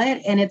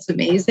palate, and it's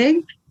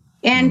amazing.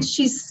 And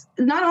she's,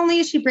 not only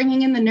is she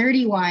bringing in the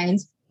nerdy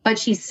wines, but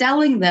she's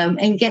selling them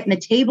and getting the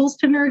tables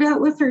to nerd out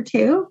with her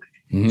too.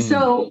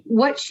 So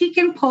what she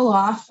can pull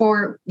off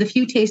for the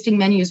few tasting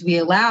menus we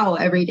allow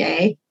every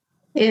day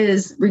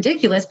is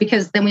ridiculous,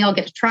 because then we all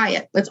get to try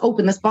it. Let's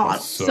open this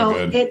box. So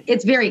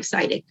it's very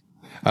exciting.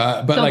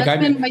 But so like,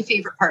 that's been my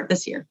favorite part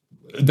this year.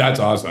 That's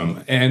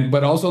awesome.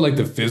 But also like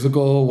the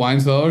physical wine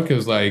cellar,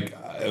 because like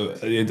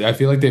I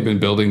feel like they've been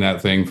building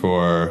that thing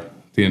for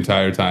the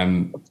entire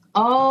time.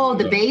 Oh,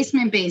 the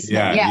basement.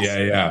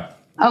 Yeah.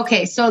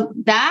 Okay, so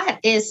that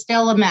is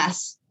still a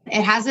mess.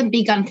 It hasn't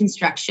begun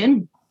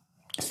construction.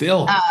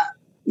 Still?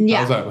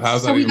 Yeah.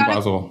 How's that even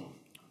possible?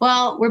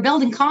 Well, we're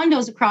building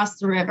condos across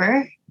the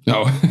river.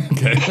 Oh,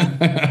 okay.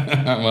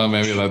 Well,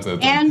 maybe that's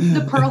it. And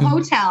the Pearl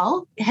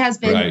Hotel has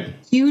been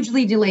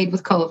hugely delayed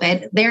with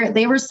COVID.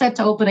 They were set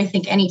to open, I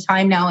think, any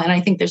time now, and I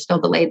think they're still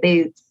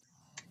delayed.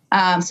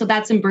 So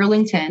that's in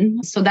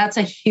Burlington. So that's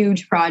a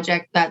huge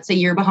project that's a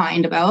year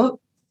behind about.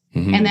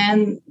 And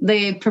then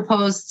they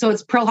proposed, so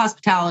it's Pearl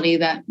Hospitality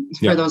that,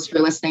 for those who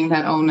are listening,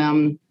 that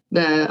own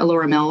the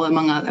Elora Mill,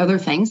 among other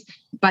things.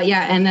 But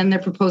yeah, and then they're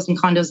proposing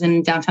condos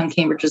in downtown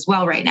Cambridge as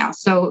well right now.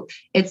 So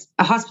it's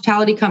a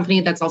hospitality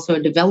company that's also a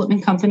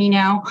development company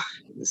now.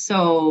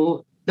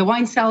 So the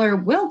wine cellar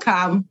will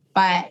come,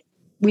 but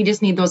we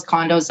just need those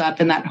condos up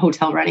and that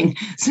hotel running.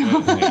 So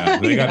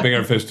they got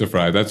bigger fish to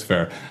fry. That's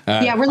fair.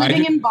 We're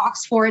living in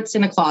box forts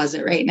in a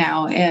closet right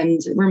now, and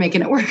we're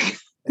making it work.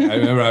 I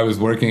remember I was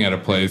working at a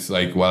place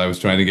like while I was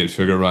trying to get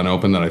Sugar Run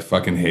open that I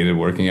fucking hated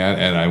working at,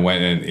 and I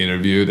went and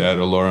interviewed at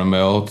Elora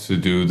Mill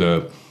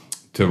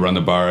to run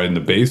the bar in the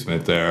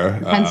basement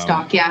there.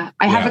 Penstock,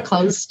 I have it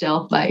closed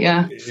still, but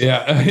yeah.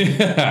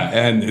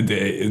 And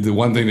the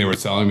one thing they were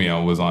selling me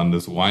on was on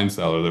this wine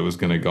cellar that was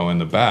going to go in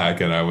the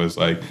back, and I was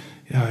like,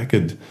 yeah, I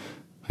could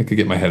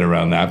get my head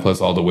around that.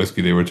 Plus, all the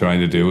whiskey they were trying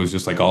to do was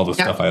just like all the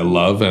stuff I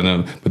love,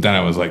 and but then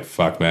I was like,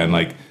 fuck, man,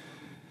 like.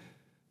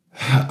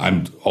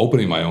 I'm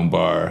opening my own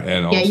bar,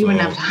 and also, you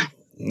wouldn't have time.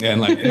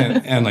 And like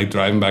and like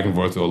driving back and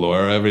forth to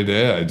Elora every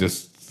day. I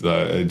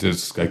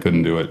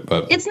couldn't do it.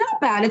 But it's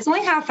not bad. It's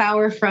only half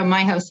hour from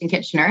my house in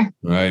Kitchener.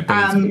 Right,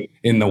 but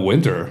in the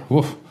winter.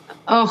 Oof.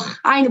 Oh,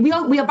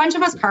 we a bunch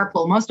of us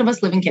carpool. Most of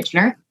us live in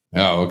Kitchener.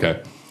 Oh,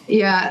 okay.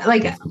 Yeah,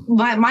 like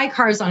my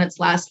car's on its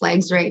last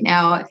legs right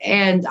now,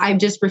 and I've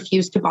just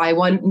refused to buy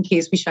one in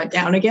case we shut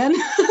down again.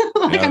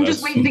 I'm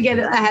just waiting to get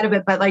ahead of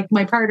it. But like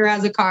my partner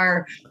has a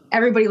car,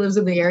 everybody lives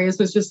in the area,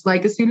 so it's just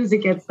like as soon as it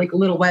gets like a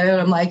little wet,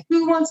 I'm like,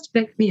 who wants to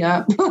pick me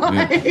up?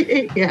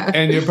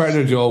 And your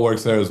partner Joel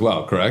works there as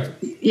well, correct?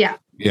 Yeah.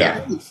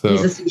 So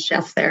he's a sous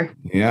chef there.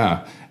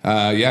 Yeah,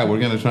 we're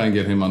gonna try and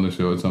get him on the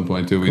show at some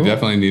point too. We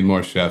definitely need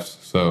more chefs.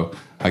 So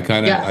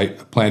I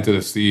planted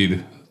a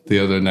seed the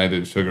other night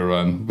at Sugar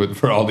Run, but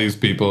for all these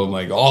people, I'm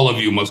like, all of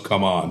you must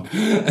come on.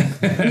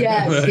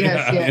 Yes.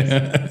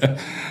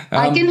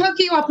 I can hook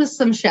you up with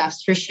some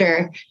chefs for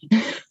sure.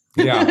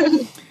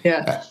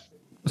 Yeah.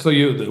 So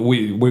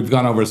we've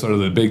gone over sort of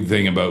the big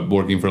thing about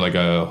working for like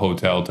a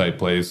hotel type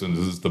place, and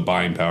this is the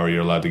buying power.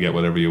 You're allowed to get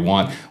whatever you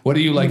want. What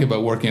do you like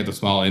about working at the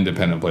small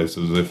independent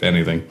places, if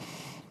anything?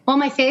 Well,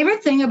 my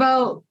favorite thing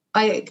about,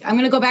 I'm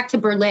going to go back to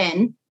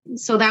Berlin.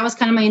 So that was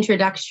kind of my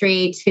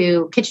introductory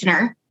to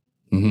Kitchener.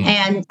 Mm-hmm.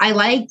 And I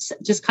liked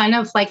just kind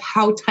of like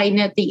how tight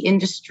knit the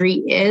industry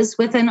is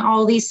within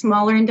all these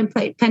smaller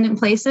independent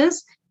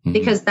places, mm-hmm.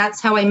 because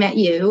that's how I met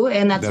you.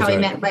 And that's how I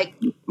met like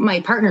my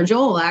partner,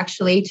 Joel,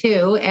 actually,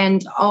 too.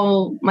 And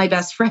all my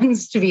best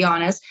friends, to be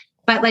honest.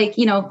 But like,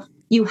 you know,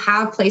 you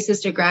have places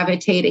to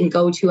gravitate and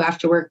go to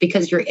after work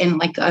because you're in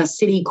like a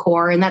city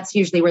core. And that's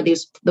usually where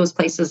those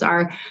places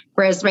are.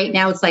 Whereas right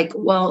now it's like,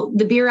 well,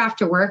 the beer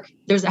after work,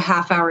 there's a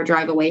half-hour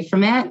drive away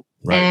from it.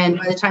 Right. And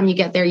by the time you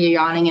get there, you're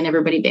yawning and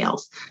everybody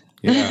bails.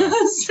 Yeah.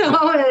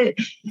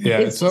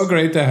 It's so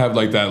great to have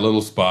like that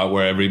little spot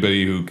where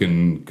everybody who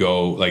can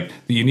go, like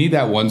you need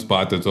that one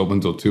spot that's open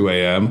till 2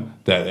 a.m.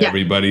 that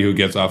everybody who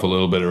gets off a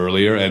little bit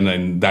earlier. And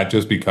then that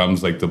just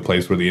becomes like the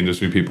place where the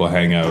industry people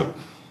hang out.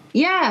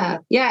 Yeah.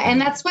 Yeah. And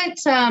that's what,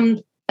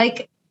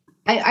 like,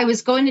 I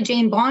was going to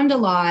Jane Bond a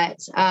lot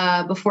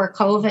before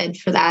COVID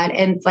for that.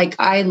 And like,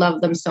 I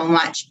love them so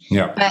much.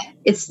 Yeah. But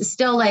it's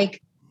still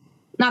like,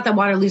 not that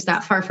Waterloo's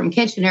that far from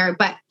Kitchener,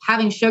 but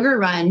having Sugar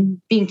Run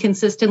being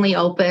consistently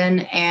open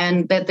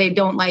and that they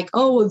don't like,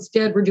 oh,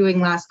 instead we're doing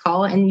last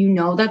call. And you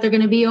know that they're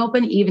going to be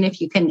open, even if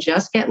you can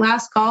just get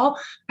last call.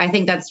 I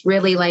think that's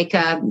really like,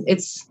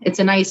 it's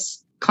a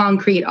nice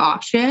concrete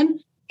option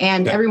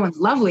and everyone's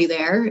lovely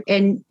there.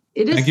 And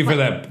it is. Thank you for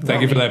that.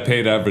 Thank you for that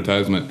paid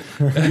advertisement.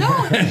 No,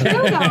 it's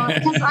true though,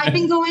 because I've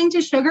been going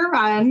to Sugar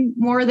Run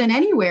more than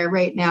anywhere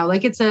right now.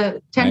 Like it's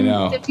a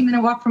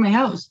 15-minute walk from my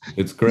house.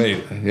 It's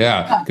great.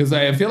 Yeah. Because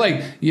I feel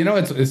like, you know,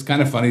 it's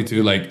kind of funny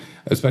too, like,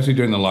 especially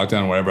during the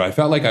lockdown or whatever, I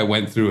felt like I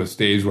went through a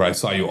stage where I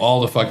saw you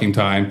all the fucking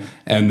time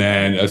and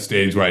then a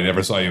stage where I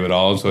never saw you at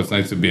all. So it's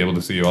nice to be able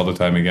to see you all the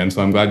time again.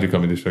 So I'm glad you're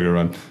coming to Sugar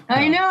Run.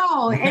 I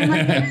know. And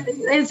like,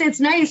 it's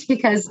nice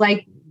because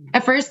like,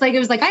 at first, like, it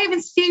was like, I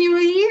haven't seen you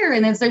in a year.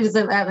 And then so there's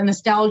a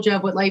nostalgia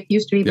of what life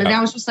used to be. But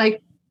now it's just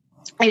like,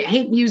 I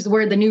hate to use the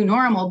word the new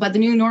normal, but the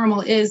new normal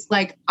is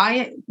like,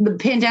 the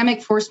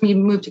pandemic forced me to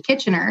move to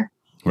Kitchener.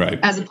 Right.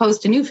 As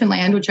opposed to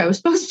Newfoundland, which I was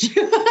supposed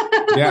to.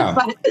 Yeah.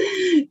 But,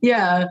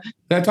 yeah.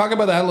 Now, talk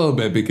about that a little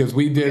bit, because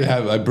we did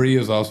have, Bree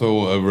is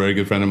also a very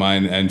good friend of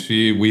mine, and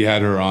we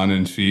had her on,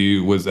 and she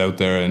was out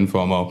there in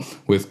FOMO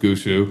with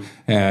Gushu,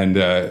 and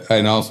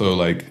also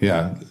like,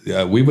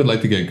 we would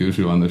like to get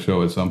Gushu on the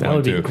show at some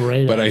point too. That would be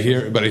great. But I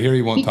hear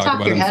he won't talk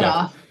about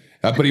himself.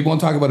 But he won't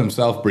talk about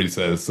himself, Bree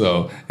says.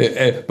 So,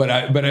 I've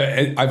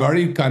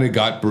already kind of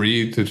got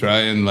Bree to try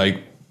and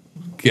like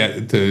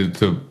get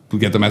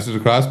the message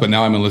across, but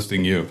now I'm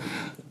enlisting you.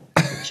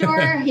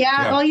 Sure.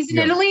 Yeah. Well, he's in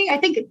Italy. I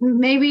think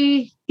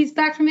maybe he's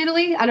back from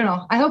Italy. I don't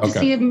know. I hope to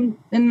see him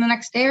in the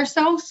next day or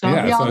so. So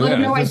y'all let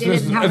him know I did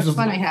it and how much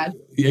fun I had.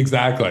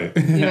 Exactly.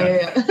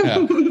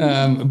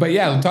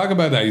 But talk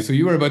about that. So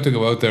you were about to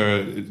go out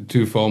there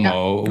to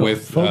FOMO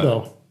with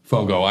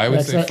Fogo. I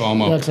would say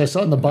FOMO. Yeah, because I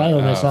saw in the bio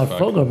and I saw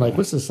Fogo. I'm like,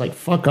 what's this, like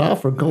fuck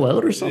off or go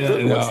out or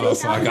something? What's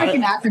this? Sounds like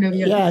an acronym.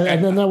 Yeah,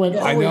 and then I went,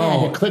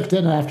 it clicked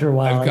in after a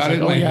while. I've got it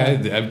in my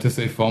head. I have to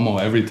say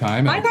FOMO every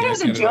time. I thought it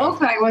was a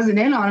joke that I wasn't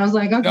in on. I was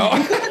like,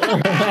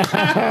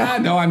 okay.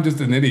 No, I'm just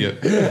an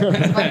idiot.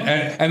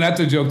 and that's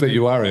a joke that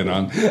you are in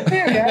on.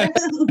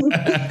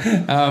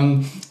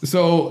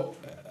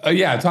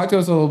 Talk to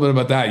us a little bit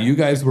about that. You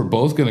guys were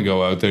both going to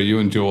go out there, you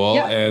and Joel,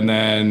 and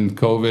then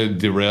COVID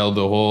derailed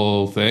the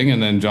whole thing,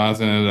 and then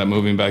Jonathan ended up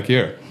moving back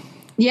here.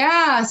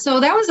 Yeah, so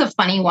that was a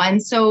funny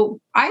one. So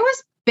I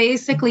was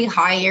basically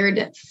hired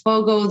at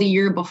Fogo the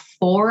year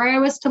before I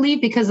was to leave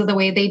because of the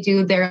way they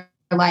do their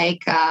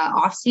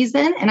off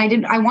season, and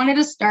I wanted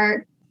to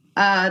start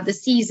the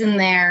season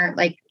there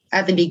like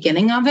at the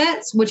beginning of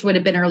it, which would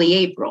have been early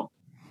April.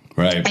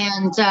 Right.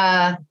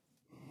 And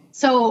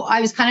so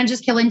I was kind of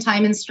just killing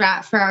time in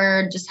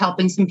Stratford, just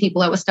helping some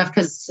people out with stuff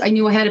because I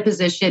knew I had a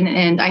position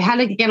and I had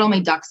to get all my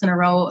ducks in a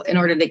row in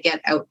order to get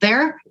out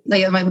there.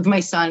 Like with my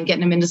son,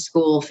 getting him into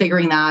school,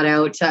 figuring that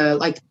out.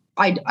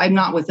 I'm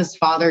not with his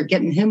father,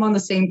 getting him on the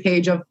same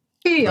page of,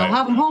 hey, I'll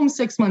have him home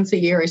 6 months a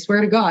year. I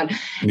swear to God.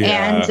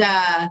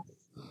 Yeah.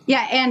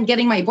 And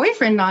getting my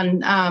boyfriend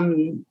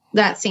on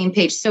that same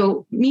page.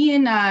 So me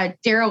and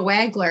Daryl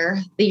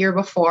Wagler the year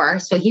before,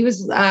 so he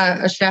was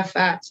a chef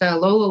at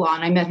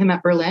Lolalon. I met him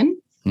at Berlin.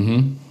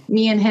 Mm-hmm.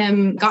 Me and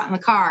him got in the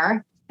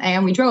car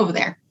and we drove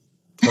there.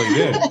 Oh, you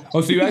did?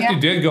 Oh, so you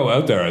actually did go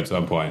out there at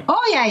some point.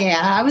 Oh,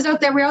 yeah. I was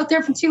out there. We were out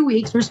there for 2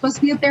 weeks. We were supposed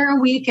to be out there a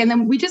week. And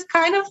then we just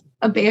kind of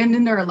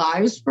abandoned our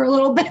lives for a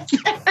little bit.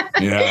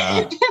 Yeah.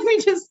 And we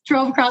just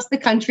drove across the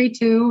country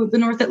to the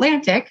North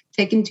Atlantic,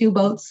 taking 2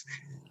 boats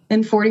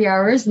and 40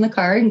 hours in the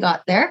car and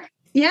got there.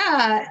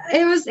 Yeah,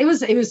 it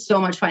was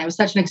so much fun. It was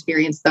such an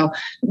experience, though.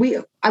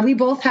 We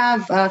both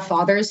have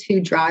fathers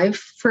who drive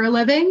for a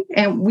living,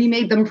 and we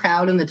made them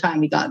proud in the time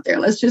we got there.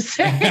 Let's just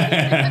say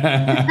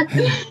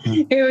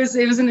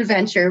it was an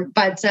adventure.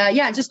 But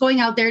yeah, just going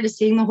out there to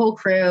seeing the whole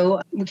crew.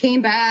 We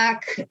came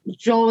back.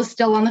 Joel was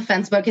still on the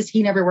fence about because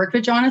he never worked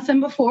with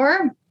Jonathan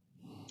before.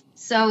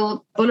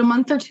 So about a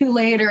month or two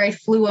later, I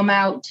flew him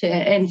out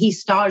and he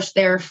staged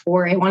there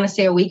for I want to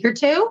say a week or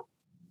two.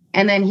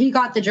 And then he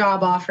got the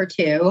job offer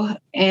too.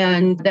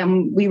 And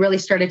then we really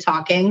started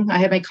talking. I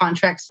had my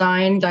contract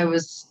signed. I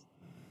was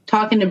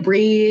talking to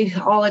Bree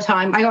all the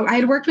time. I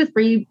had worked with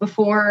Bree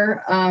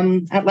before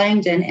at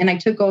Langdon, and I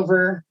took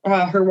over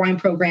her wine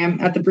program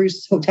at the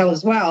Bruce Hotel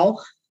as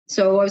well.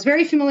 So I was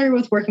very familiar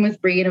with working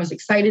with Bree, and I was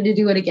excited to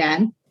do it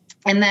again.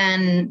 And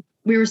then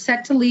we were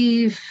set to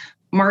leave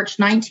March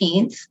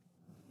 19th.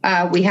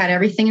 We had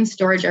everything in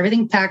storage,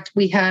 everything packed.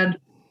 We had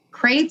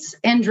crates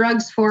and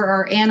drugs for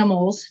our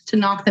animals to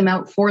knock them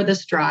out for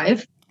this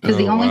drive, because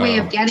the only way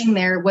of getting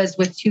there was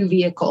with 2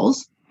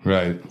 vehicles.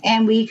 Right.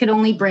 And we could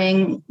only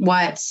bring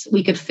what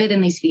we could fit in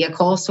these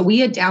vehicles. So we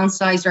had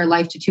downsized our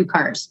life to 2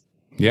 cars.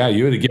 Yeah,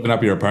 you had given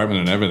up your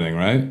apartment and everything,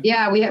 right?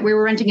 Yeah, we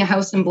were renting a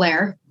house in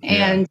Blair,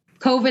 and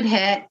COVID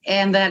hit,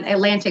 and that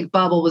Atlantic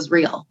bubble was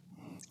real.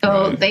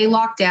 So they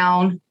locked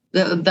down,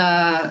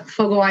 the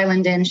Fogo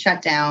Island Inn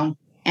shut down.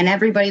 And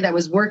everybody that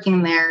was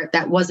working there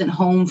that wasn't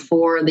home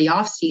for the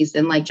off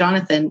season, like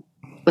Jonathan,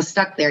 was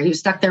stuck there. He was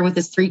stuck there with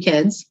his 3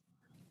 kids.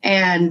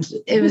 And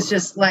it was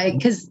just like,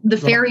 because the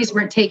ferries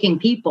weren't taking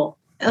people.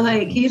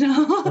 Like, you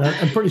know.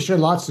 I'm pretty sure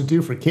lots to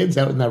do for kids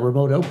out in that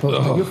remote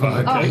outpost.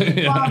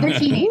 Well, they're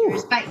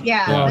teenagers. But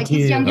like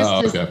his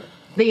youngest is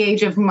the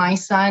age of my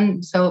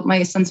son. So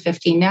my son's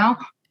 15 now.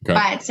 Okay.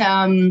 But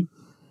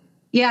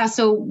yeah,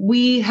 so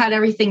we had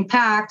everything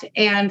packed,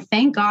 and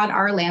thank God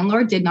our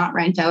landlord did not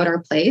rent out our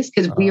place,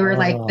 because we were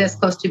like this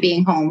close to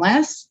being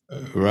homeless.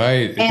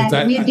 Right.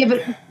 And we had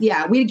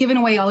given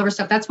away all of our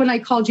stuff. That's when I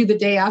called you the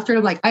day after.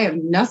 I'm like, I have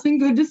nothing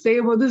good to say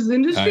about this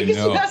industry.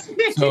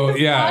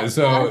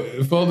 So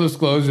full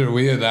disclosure,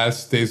 we had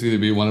asked Stacey to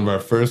be one of our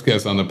first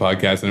guests on the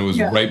podcast, and it was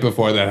right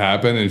before that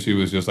happened, and she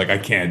was just like, I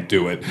can't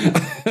do it.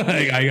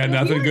 Like, I got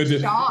nothing good to.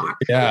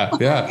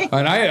 Yeah.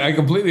 And I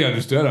completely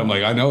understood. I'm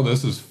like, I know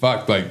this is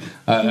fucked. Like,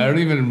 I don't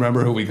even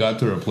remember who we got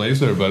to replace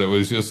her, but it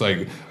was just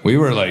like, we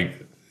were like,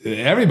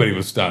 everybody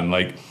was stunned.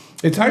 Like,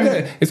 it's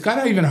kind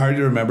of even hard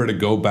to remember to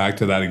go back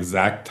to that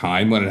exact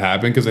time when it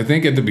happened. Because I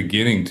think at the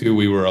beginning too,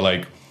 we were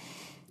like,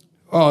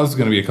 oh, this is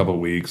going to be a couple of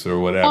weeks or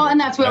whatever. Oh, and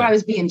that's what I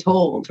was being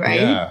told,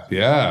 right?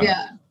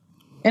 Yeah.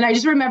 And I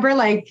just remember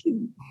like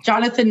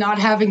Jonathan not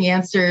having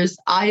answers.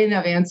 I didn't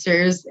have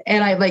answers.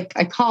 And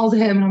I called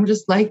him, and I'm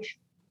just like,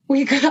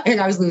 and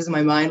I was losing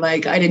my mind.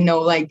 Like, I didn't know,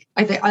 like,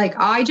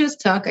 I just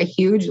took a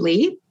huge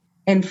leap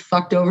and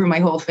fucked over my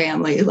whole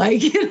family.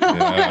 Like, you know,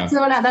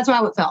 that's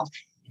how it felt.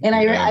 And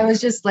I was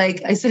just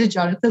like, I said to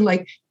Jonathan,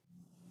 like,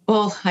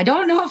 well, I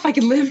don't know if I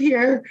can live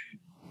here,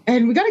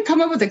 and we got to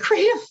come up with a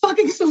creative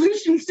fucking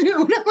solution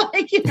soon.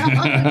 Like, you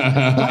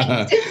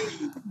know,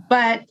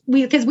 but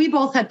because we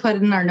both had put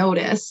in our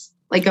notice,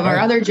 like, of our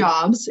other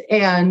jobs.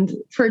 And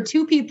for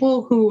 2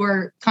 people who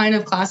are kind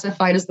of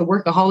classified as the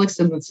workaholics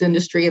in this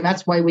industry, and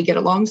that's why we get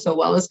along so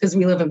well, is because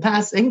we live in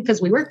Passing,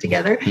 because we work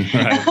together.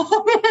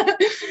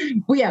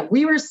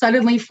 We were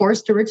suddenly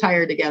forced to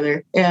retire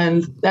together.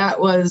 And that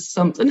was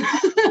something.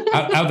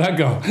 How'd that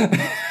go?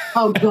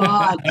 Oh,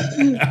 God.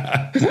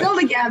 We're still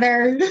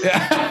together.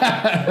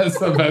 That's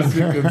the best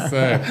you can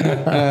say.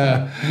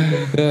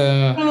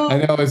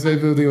 I know. I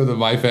said the thing with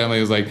my family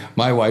is like,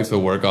 my wife's a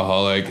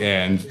workaholic,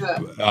 and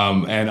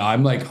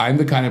I'm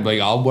the kind of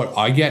like,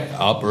 I get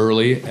up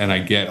early and I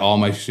get all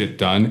my shit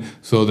done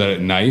so that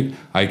at night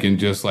I can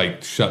just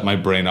like shut my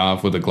brain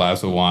off with a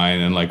glass of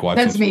wine and like watch.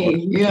 That's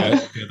me. Yeah.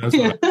 That's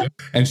what I do.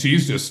 And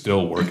she's just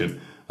still working.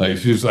 Like,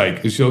 she's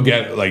like, she'll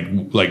get like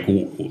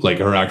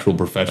her actual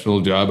professional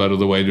job out of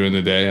the way during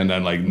the day, and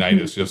then like night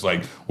is just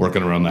like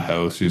working around the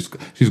house. She's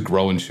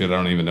growing shit I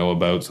don't even know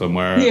about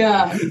somewhere.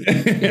 Yeah,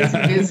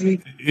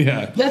 busy.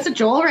 Yeah, that's a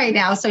Joel right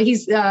now. So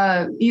he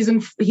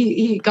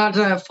got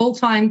a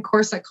full-time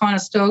course at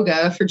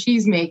Conestoga for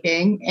cheese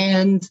making,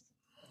 and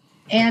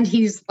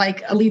he's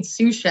like a lead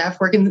sous chef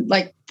working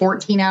like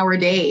 14-hour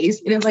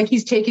days. And it's like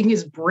he's taking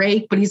his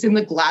break, but he's in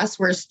the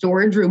glassware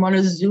storage room on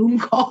a Zoom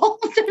call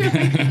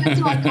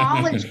to a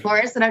college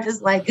course. And I'm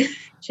just like,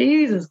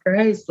 Jesus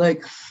Christ.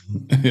 Like,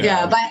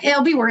 but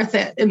it'll be worth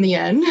it in the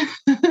end.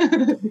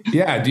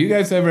 Yeah. Do you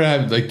guys ever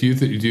have, like, do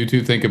you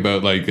two think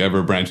about like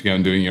ever branching out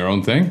and doing your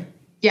own thing?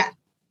 Yeah.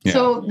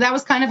 So that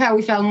was kind of how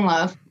we fell in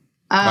love.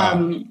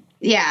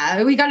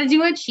 Yeah, we got to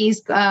do a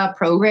cheese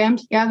program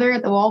together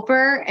at the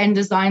Walper and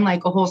design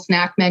like a whole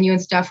snack menu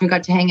and stuff. We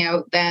got to hang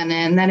out then.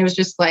 And then it was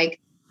just like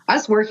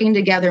us working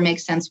together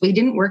makes sense. We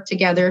didn't work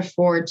together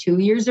for 2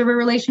 years of a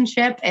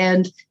relationship.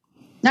 And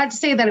not to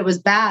say that it was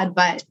bad,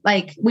 but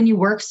like when you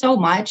work so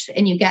much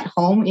and you get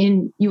home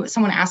and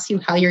someone asks you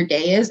how your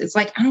day is, it's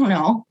like, I don't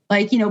know,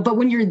 like, but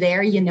when you're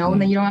there, and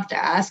then you don't have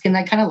to ask. And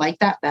I kind of like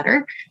that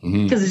better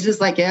because it's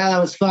just like, yeah, that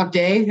was fuck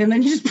day. And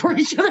then you just pour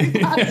each other a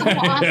glass of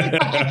wine.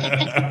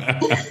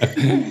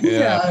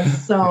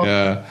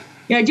 Yeah.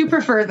 I do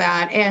prefer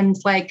that. And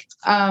like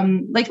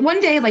one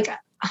day, like,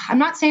 I'm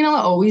not saying I'll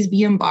always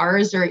be in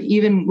bars or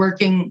even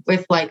working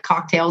with like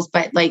cocktails,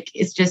 but like,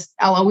 it's just,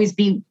 I'll always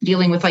be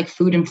dealing with like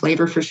food and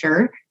flavor for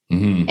sure.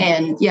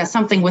 And yeah,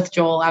 something with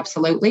Joel,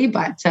 absolutely.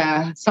 But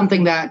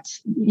something that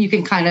you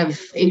can kind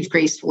of age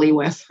gracefully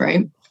with,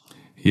 right?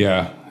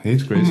 Yeah.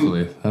 Age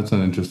gracefully. That's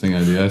an interesting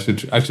idea. I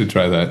should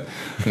try that.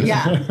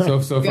 Yeah.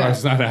 So far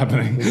it's not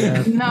happening.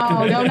 Yeah.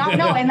 No.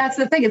 And that's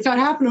the thing. It's not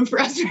happening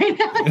for us right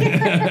now.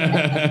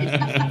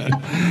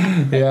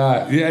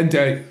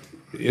 Yeah.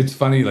 It's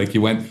funny, like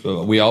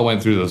we all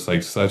went through this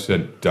like such a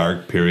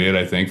dark period,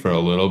 I think, for a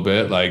little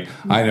bit. Like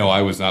I know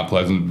I was not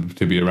pleasant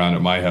to be around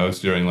at my house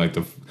during like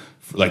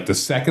the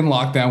second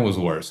lockdown was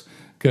worse.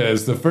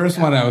 Because the first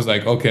one I was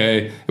like,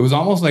 okay, it was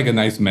almost like a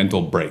nice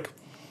mental break.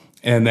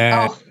 And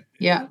then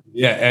yeah,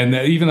 and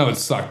even though it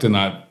sucked to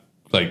not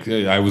like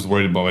I was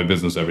worried about my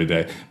business every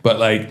day. But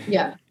like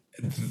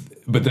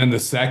but then the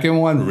second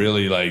one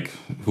really like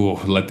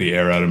let the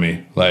air out of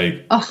me.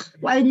 Like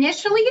well,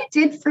 initially it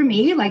did for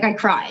me, like I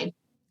cried.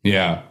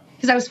 Yeah.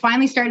 Because I was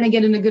finally starting to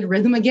get in a good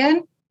rhythm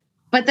again.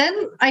 But then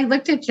I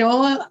looked at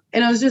Joel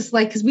and I was just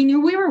like, because we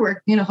knew we were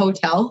working in a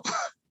hotel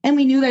and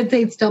we knew that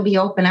they'd still be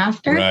open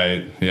after.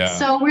 Right. Yeah.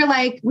 So we're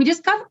like, we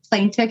just got a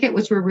plane ticket,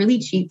 which were really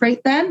cheap right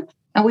then.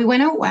 And we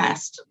went out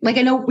west. Like,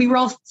 I know we were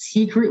all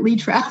secretly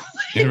traveling.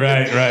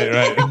 Right.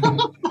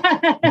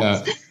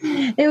 Yeah.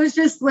 It was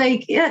just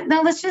like,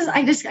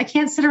 I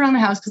can't sit around the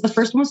house because the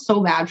first one was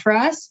so bad for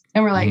us.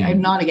 And we're like,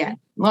 I'm not again.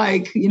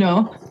 Like,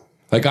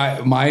 Like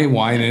my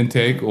wine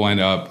intake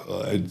went up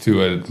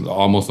to an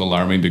almost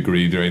alarming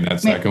degree during that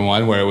second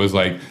one, where it was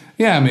like,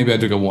 yeah, maybe I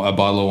took a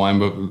bottle of wine,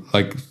 but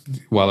like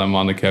while I'm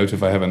on the couch,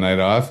 if I have a night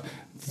off,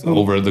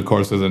 over the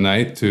course of the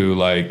night to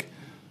like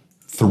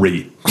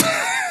 3.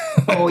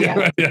 Oh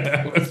yeah,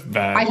 yeah, it was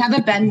bad. I'd have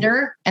a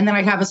bender, and then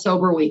I'd have a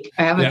sober week.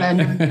 I have a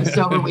bender, a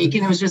sober week,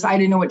 and it was just I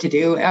didn't know what to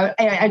do.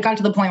 I got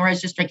to the point where I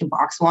was just drinking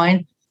box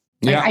wine.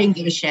 Like, I didn't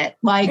give a shit.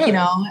 Like, you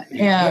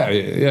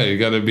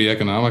got to be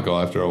economical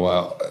after a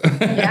while.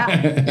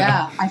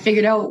 Yeah. I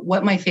figured out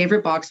what my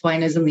favorite box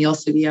wine is in the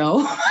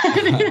LCBO.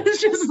 It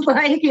was just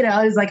like,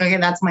 it's like, okay,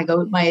 that's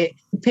my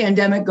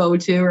pandemic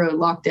go-to or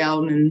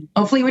lockdown. And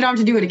hopefully we don't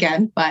have to do it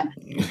again. But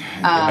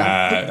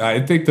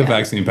I think the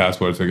vaccine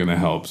passports are going to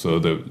help. So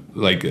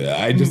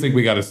I just think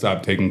we got to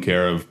stop taking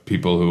care of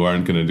people who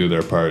aren't going to do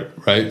their part.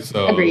 Right.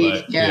 So,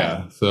 agreed.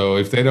 So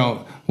if they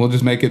don't, we'll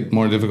just make it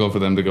more difficult for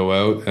them to go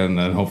out, and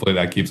then hopefully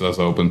that keeps us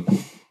open.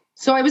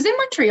 So I was in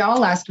Montreal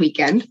last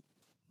weekend,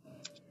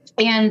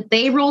 and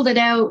they rolled it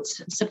out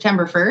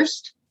September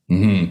 1st.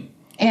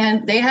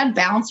 And they had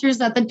bouncers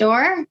at the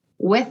door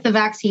with the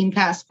vaccine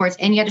passports,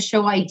 and you had to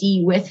show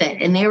ID with it.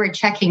 And they were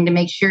checking to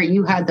make sure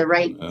you had the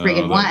right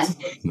friggin' one.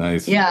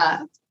 Nice.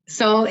 Yeah.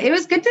 So it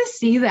was good to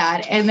see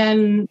that. And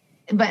then,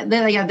 but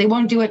they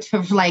won't do it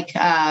for like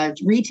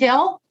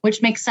retail,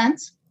 which makes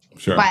sense.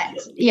 Sure. But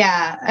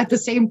yeah, at the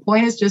same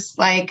point, it's just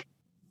like,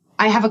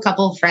 I have a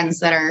couple of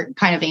friends that are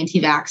kind of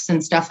anti-vax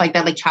and stuff like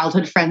that, like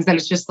childhood friends that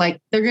it's just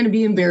like, they're going to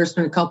be embarrassed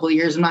in a couple of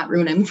years and not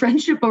ruining the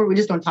friendship, or we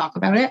just don't talk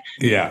about it.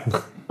 Yeah.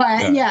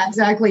 But yeah,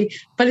 exactly.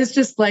 But it's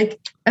just like,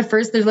 at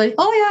first they're like,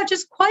 oh yeah,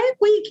 just quiet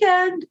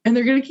weekend. And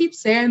they're going to keep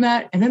saying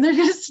that. And then they're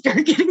going to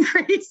start getting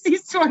crazy.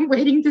 So I'm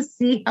waiting to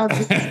see how this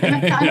is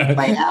going to kind of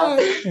play out.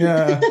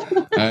 Yeah,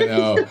 I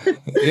know.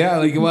 Yeah,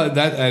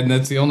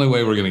 that's the only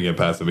way we're going to get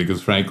past it, because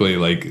frankly,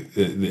 like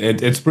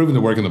it's proven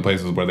to work in the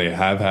places where they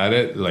have had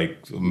it,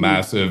 like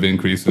massive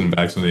increase in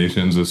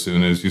vaccinations as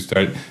soon as you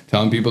start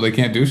telling people they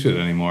can't do shit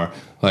anymore.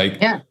 Like,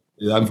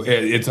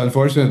 it's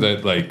unfortunate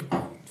that like,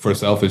 for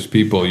selfish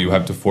people, you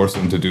have to force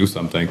them to do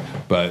something.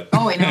 But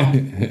I know.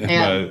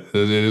 Yeah.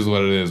 But it is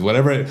what it is.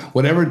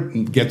 Whatever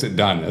gets it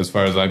done, as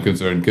far as I'm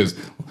concerned, because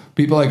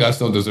people like us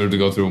don't deserve to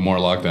go through more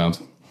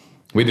lockdowns.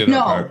 We did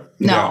our part.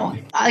 No.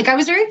 Yeah. Like, I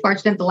was very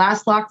fortunate. The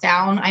last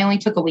lockdown, I only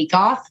took a week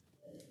off,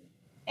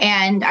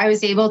 and I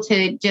was able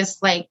to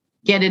just like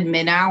get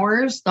admin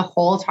hours the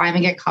whole time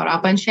and get caught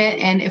up on shit.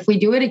 And if we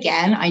do it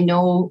again, I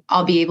know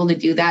I'll be able to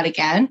do that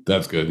again.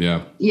 That's good.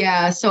 Yeah.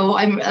 Yeah. So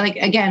I'm like,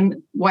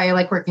 again, why I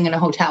like working in a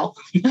hotel.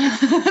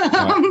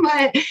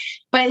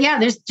 But yeah,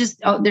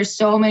 there's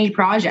so many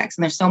projects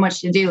and there's so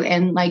much to do.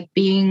 And like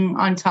being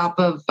on top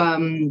of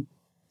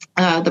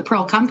the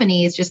Pearl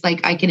company, it's just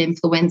like I can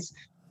influence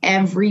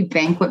every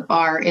banquet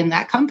bar in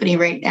that company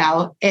right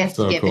now if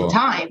given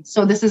time.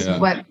 So this is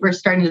what we're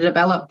starting to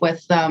develop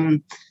with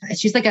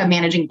she's like a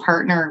managing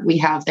partner we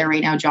have there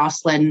right now,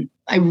 Jocelyn.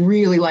 I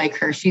really like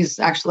her. She's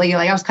actually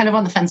like, I was kind of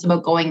on the fence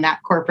about going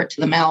that corporate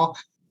to the mill,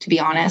 to be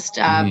honest.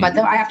 But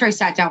after I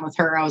sat down with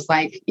her, I was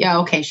like, yeah,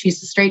 okay,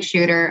 she's a straight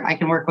shooter. I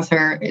can work with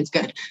her. It's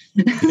good.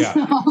 Yeah.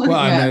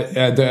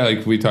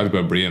 Like we talked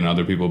about Bria and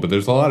other people, but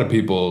there's a lot of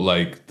people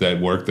like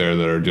that work there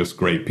that are just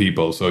great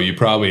people. So you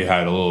probably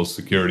had a little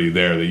security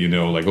there that,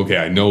 like, okay,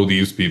 I know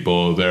these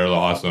people. They're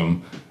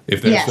awesome.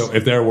 If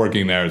they're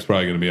working there, it's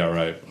probably going to be all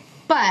right.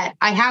 But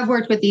I have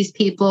worked with these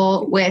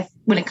people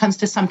when it comes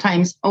to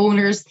sometimes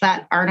owners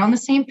that aren't on the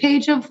same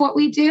page of what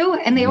we do.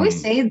 And they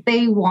always say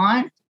they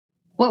want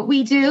what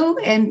we do.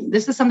 And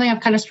this is something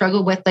I've kind of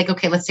struggled with. Like,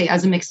 okay, let's say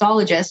as a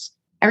mixologist,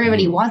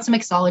 everybody wants a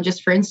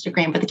mixologist for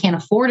Instagram, but they can't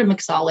afford a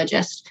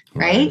mixologist,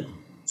 right?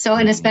 So,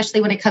 and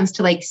especially when it comes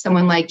to like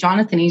someone like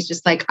Jonathan, he's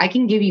just like, I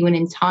can give you an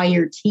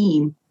entire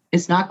team.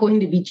 It's not going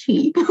to be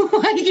cheap.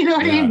 Like, you know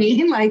what I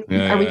mean? Like,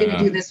 are we going to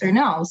do this or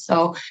no?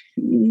 So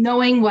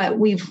knowing what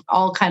we've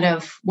all kind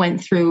of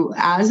went through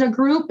as a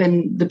group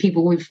and the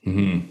people we've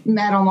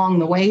met along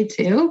the way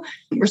too,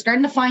 we're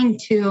starting to fine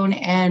tune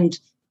and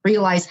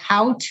realize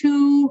how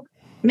to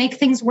make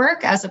things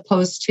work as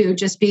opposed to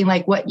just being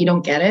like, what, you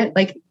don't get it?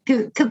 Like,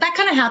 because that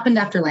kind of happened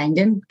after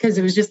Langdon, because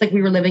it was just like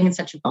we were living in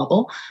such a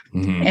bubble.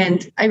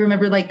 And I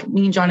remember like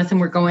me and Jonathan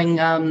were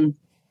going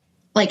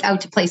like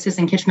out to places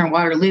in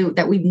Kitchener-Waterloo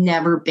that we've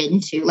never been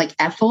to, like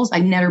Ethel's.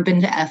 I've never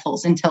been to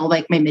Ethel's until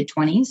like my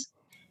mid-20s.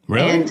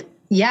 Really? And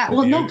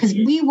no, because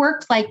we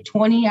worked like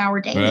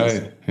 20-hour days,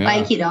 right.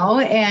 like,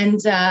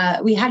 and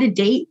we had to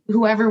date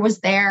whoever was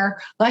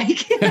there,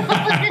 like, it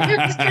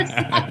was just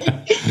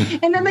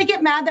like, and then they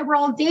get mad that we're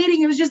all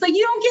dating. It was just like,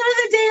 you don't give us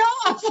a day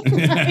off.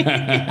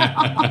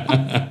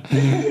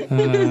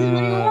 What do you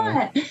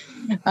want?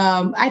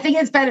 I think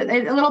it's better,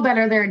 a little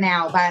better there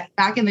now, but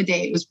back in the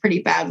day, it was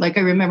pretty bad. Like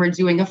I remember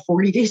doing a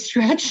 40-day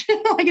stretch,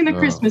 like in the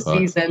Christmas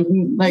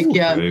season. Like,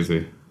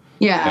 crazy.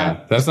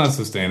 Yeah. That's not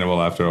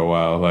sustainable after a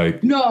while.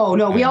 Like, no,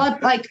 we all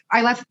had, like,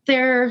 I left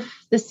there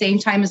the same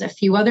time as a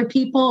few other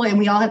people, and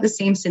we all had the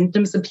same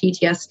symptoms of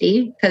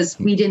PTSD because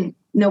we didn't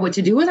know what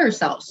to do with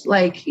ourselves.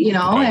 Like,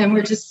 and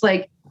we're just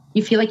like,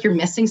 you feel like you're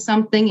missing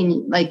something,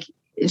 and like,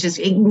 it's just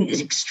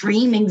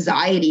extreme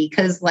anxiety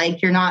because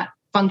like you're not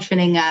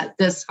functioning at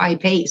this high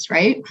pace,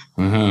 right?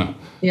 Yeah.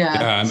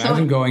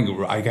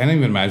 Imagine I can't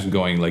even imagine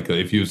going, like,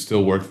 if you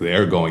still worked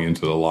there going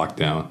into the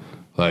lockdown,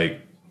 like.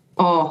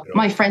 Oh,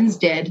 my friends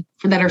did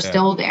that are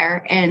still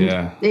there,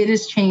 and it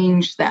has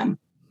changed them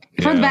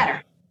for the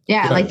better.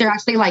 Yeah, like they're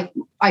actually like,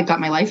 I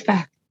got my life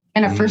back.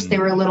 And at first they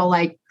were a little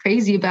like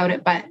crazy about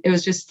it, but it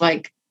was just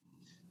like,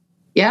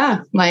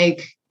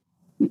 like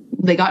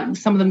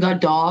some of them got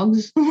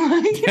dogs. And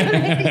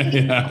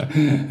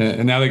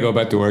now they go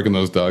back to work and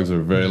those dogs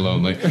are very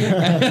lonely.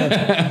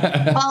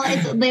 Well,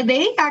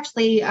 they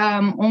actually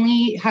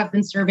only have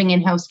been serving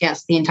in-house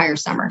guests the entire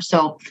summer.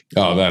 So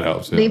that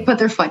helps. They put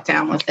their foot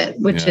down with it,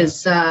 which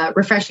is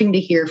refreshing to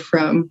hear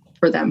for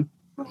them.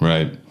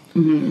 Right.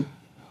 Mm-hmm.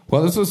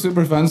 Well, this was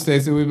super fun,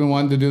 Stacey. We've been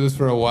wanting to do this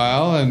for a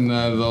while, and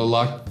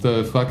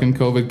the fucking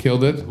COVID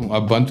killed it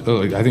a bunch.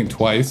 I think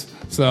twice.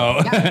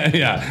 So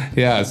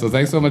So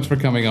thanks so much for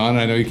coming on.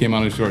 I know you came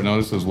on at short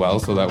notice as well,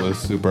 so that was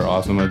super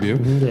awesome of you.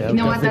 Yeah, you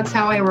know what? That's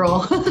how I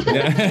roll. We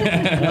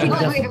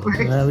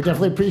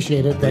definitely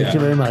appreciate it. Thank you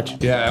very much.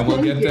 Yeah, and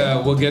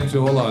we'll get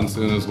Joel on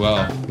soon as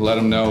well. Let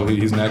him know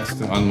he's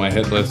next on my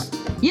hit list.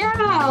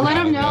 Yeah, let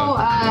him know.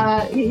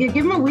 You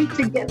give him a week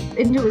to get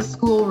into his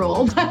school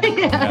role. He'll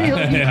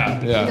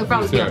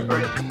probably be up for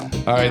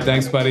it. All right,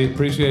 thanks, buddy.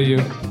 Appreciate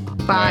you.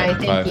 Bye.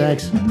 Right,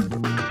 Thank you.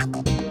 Thanks.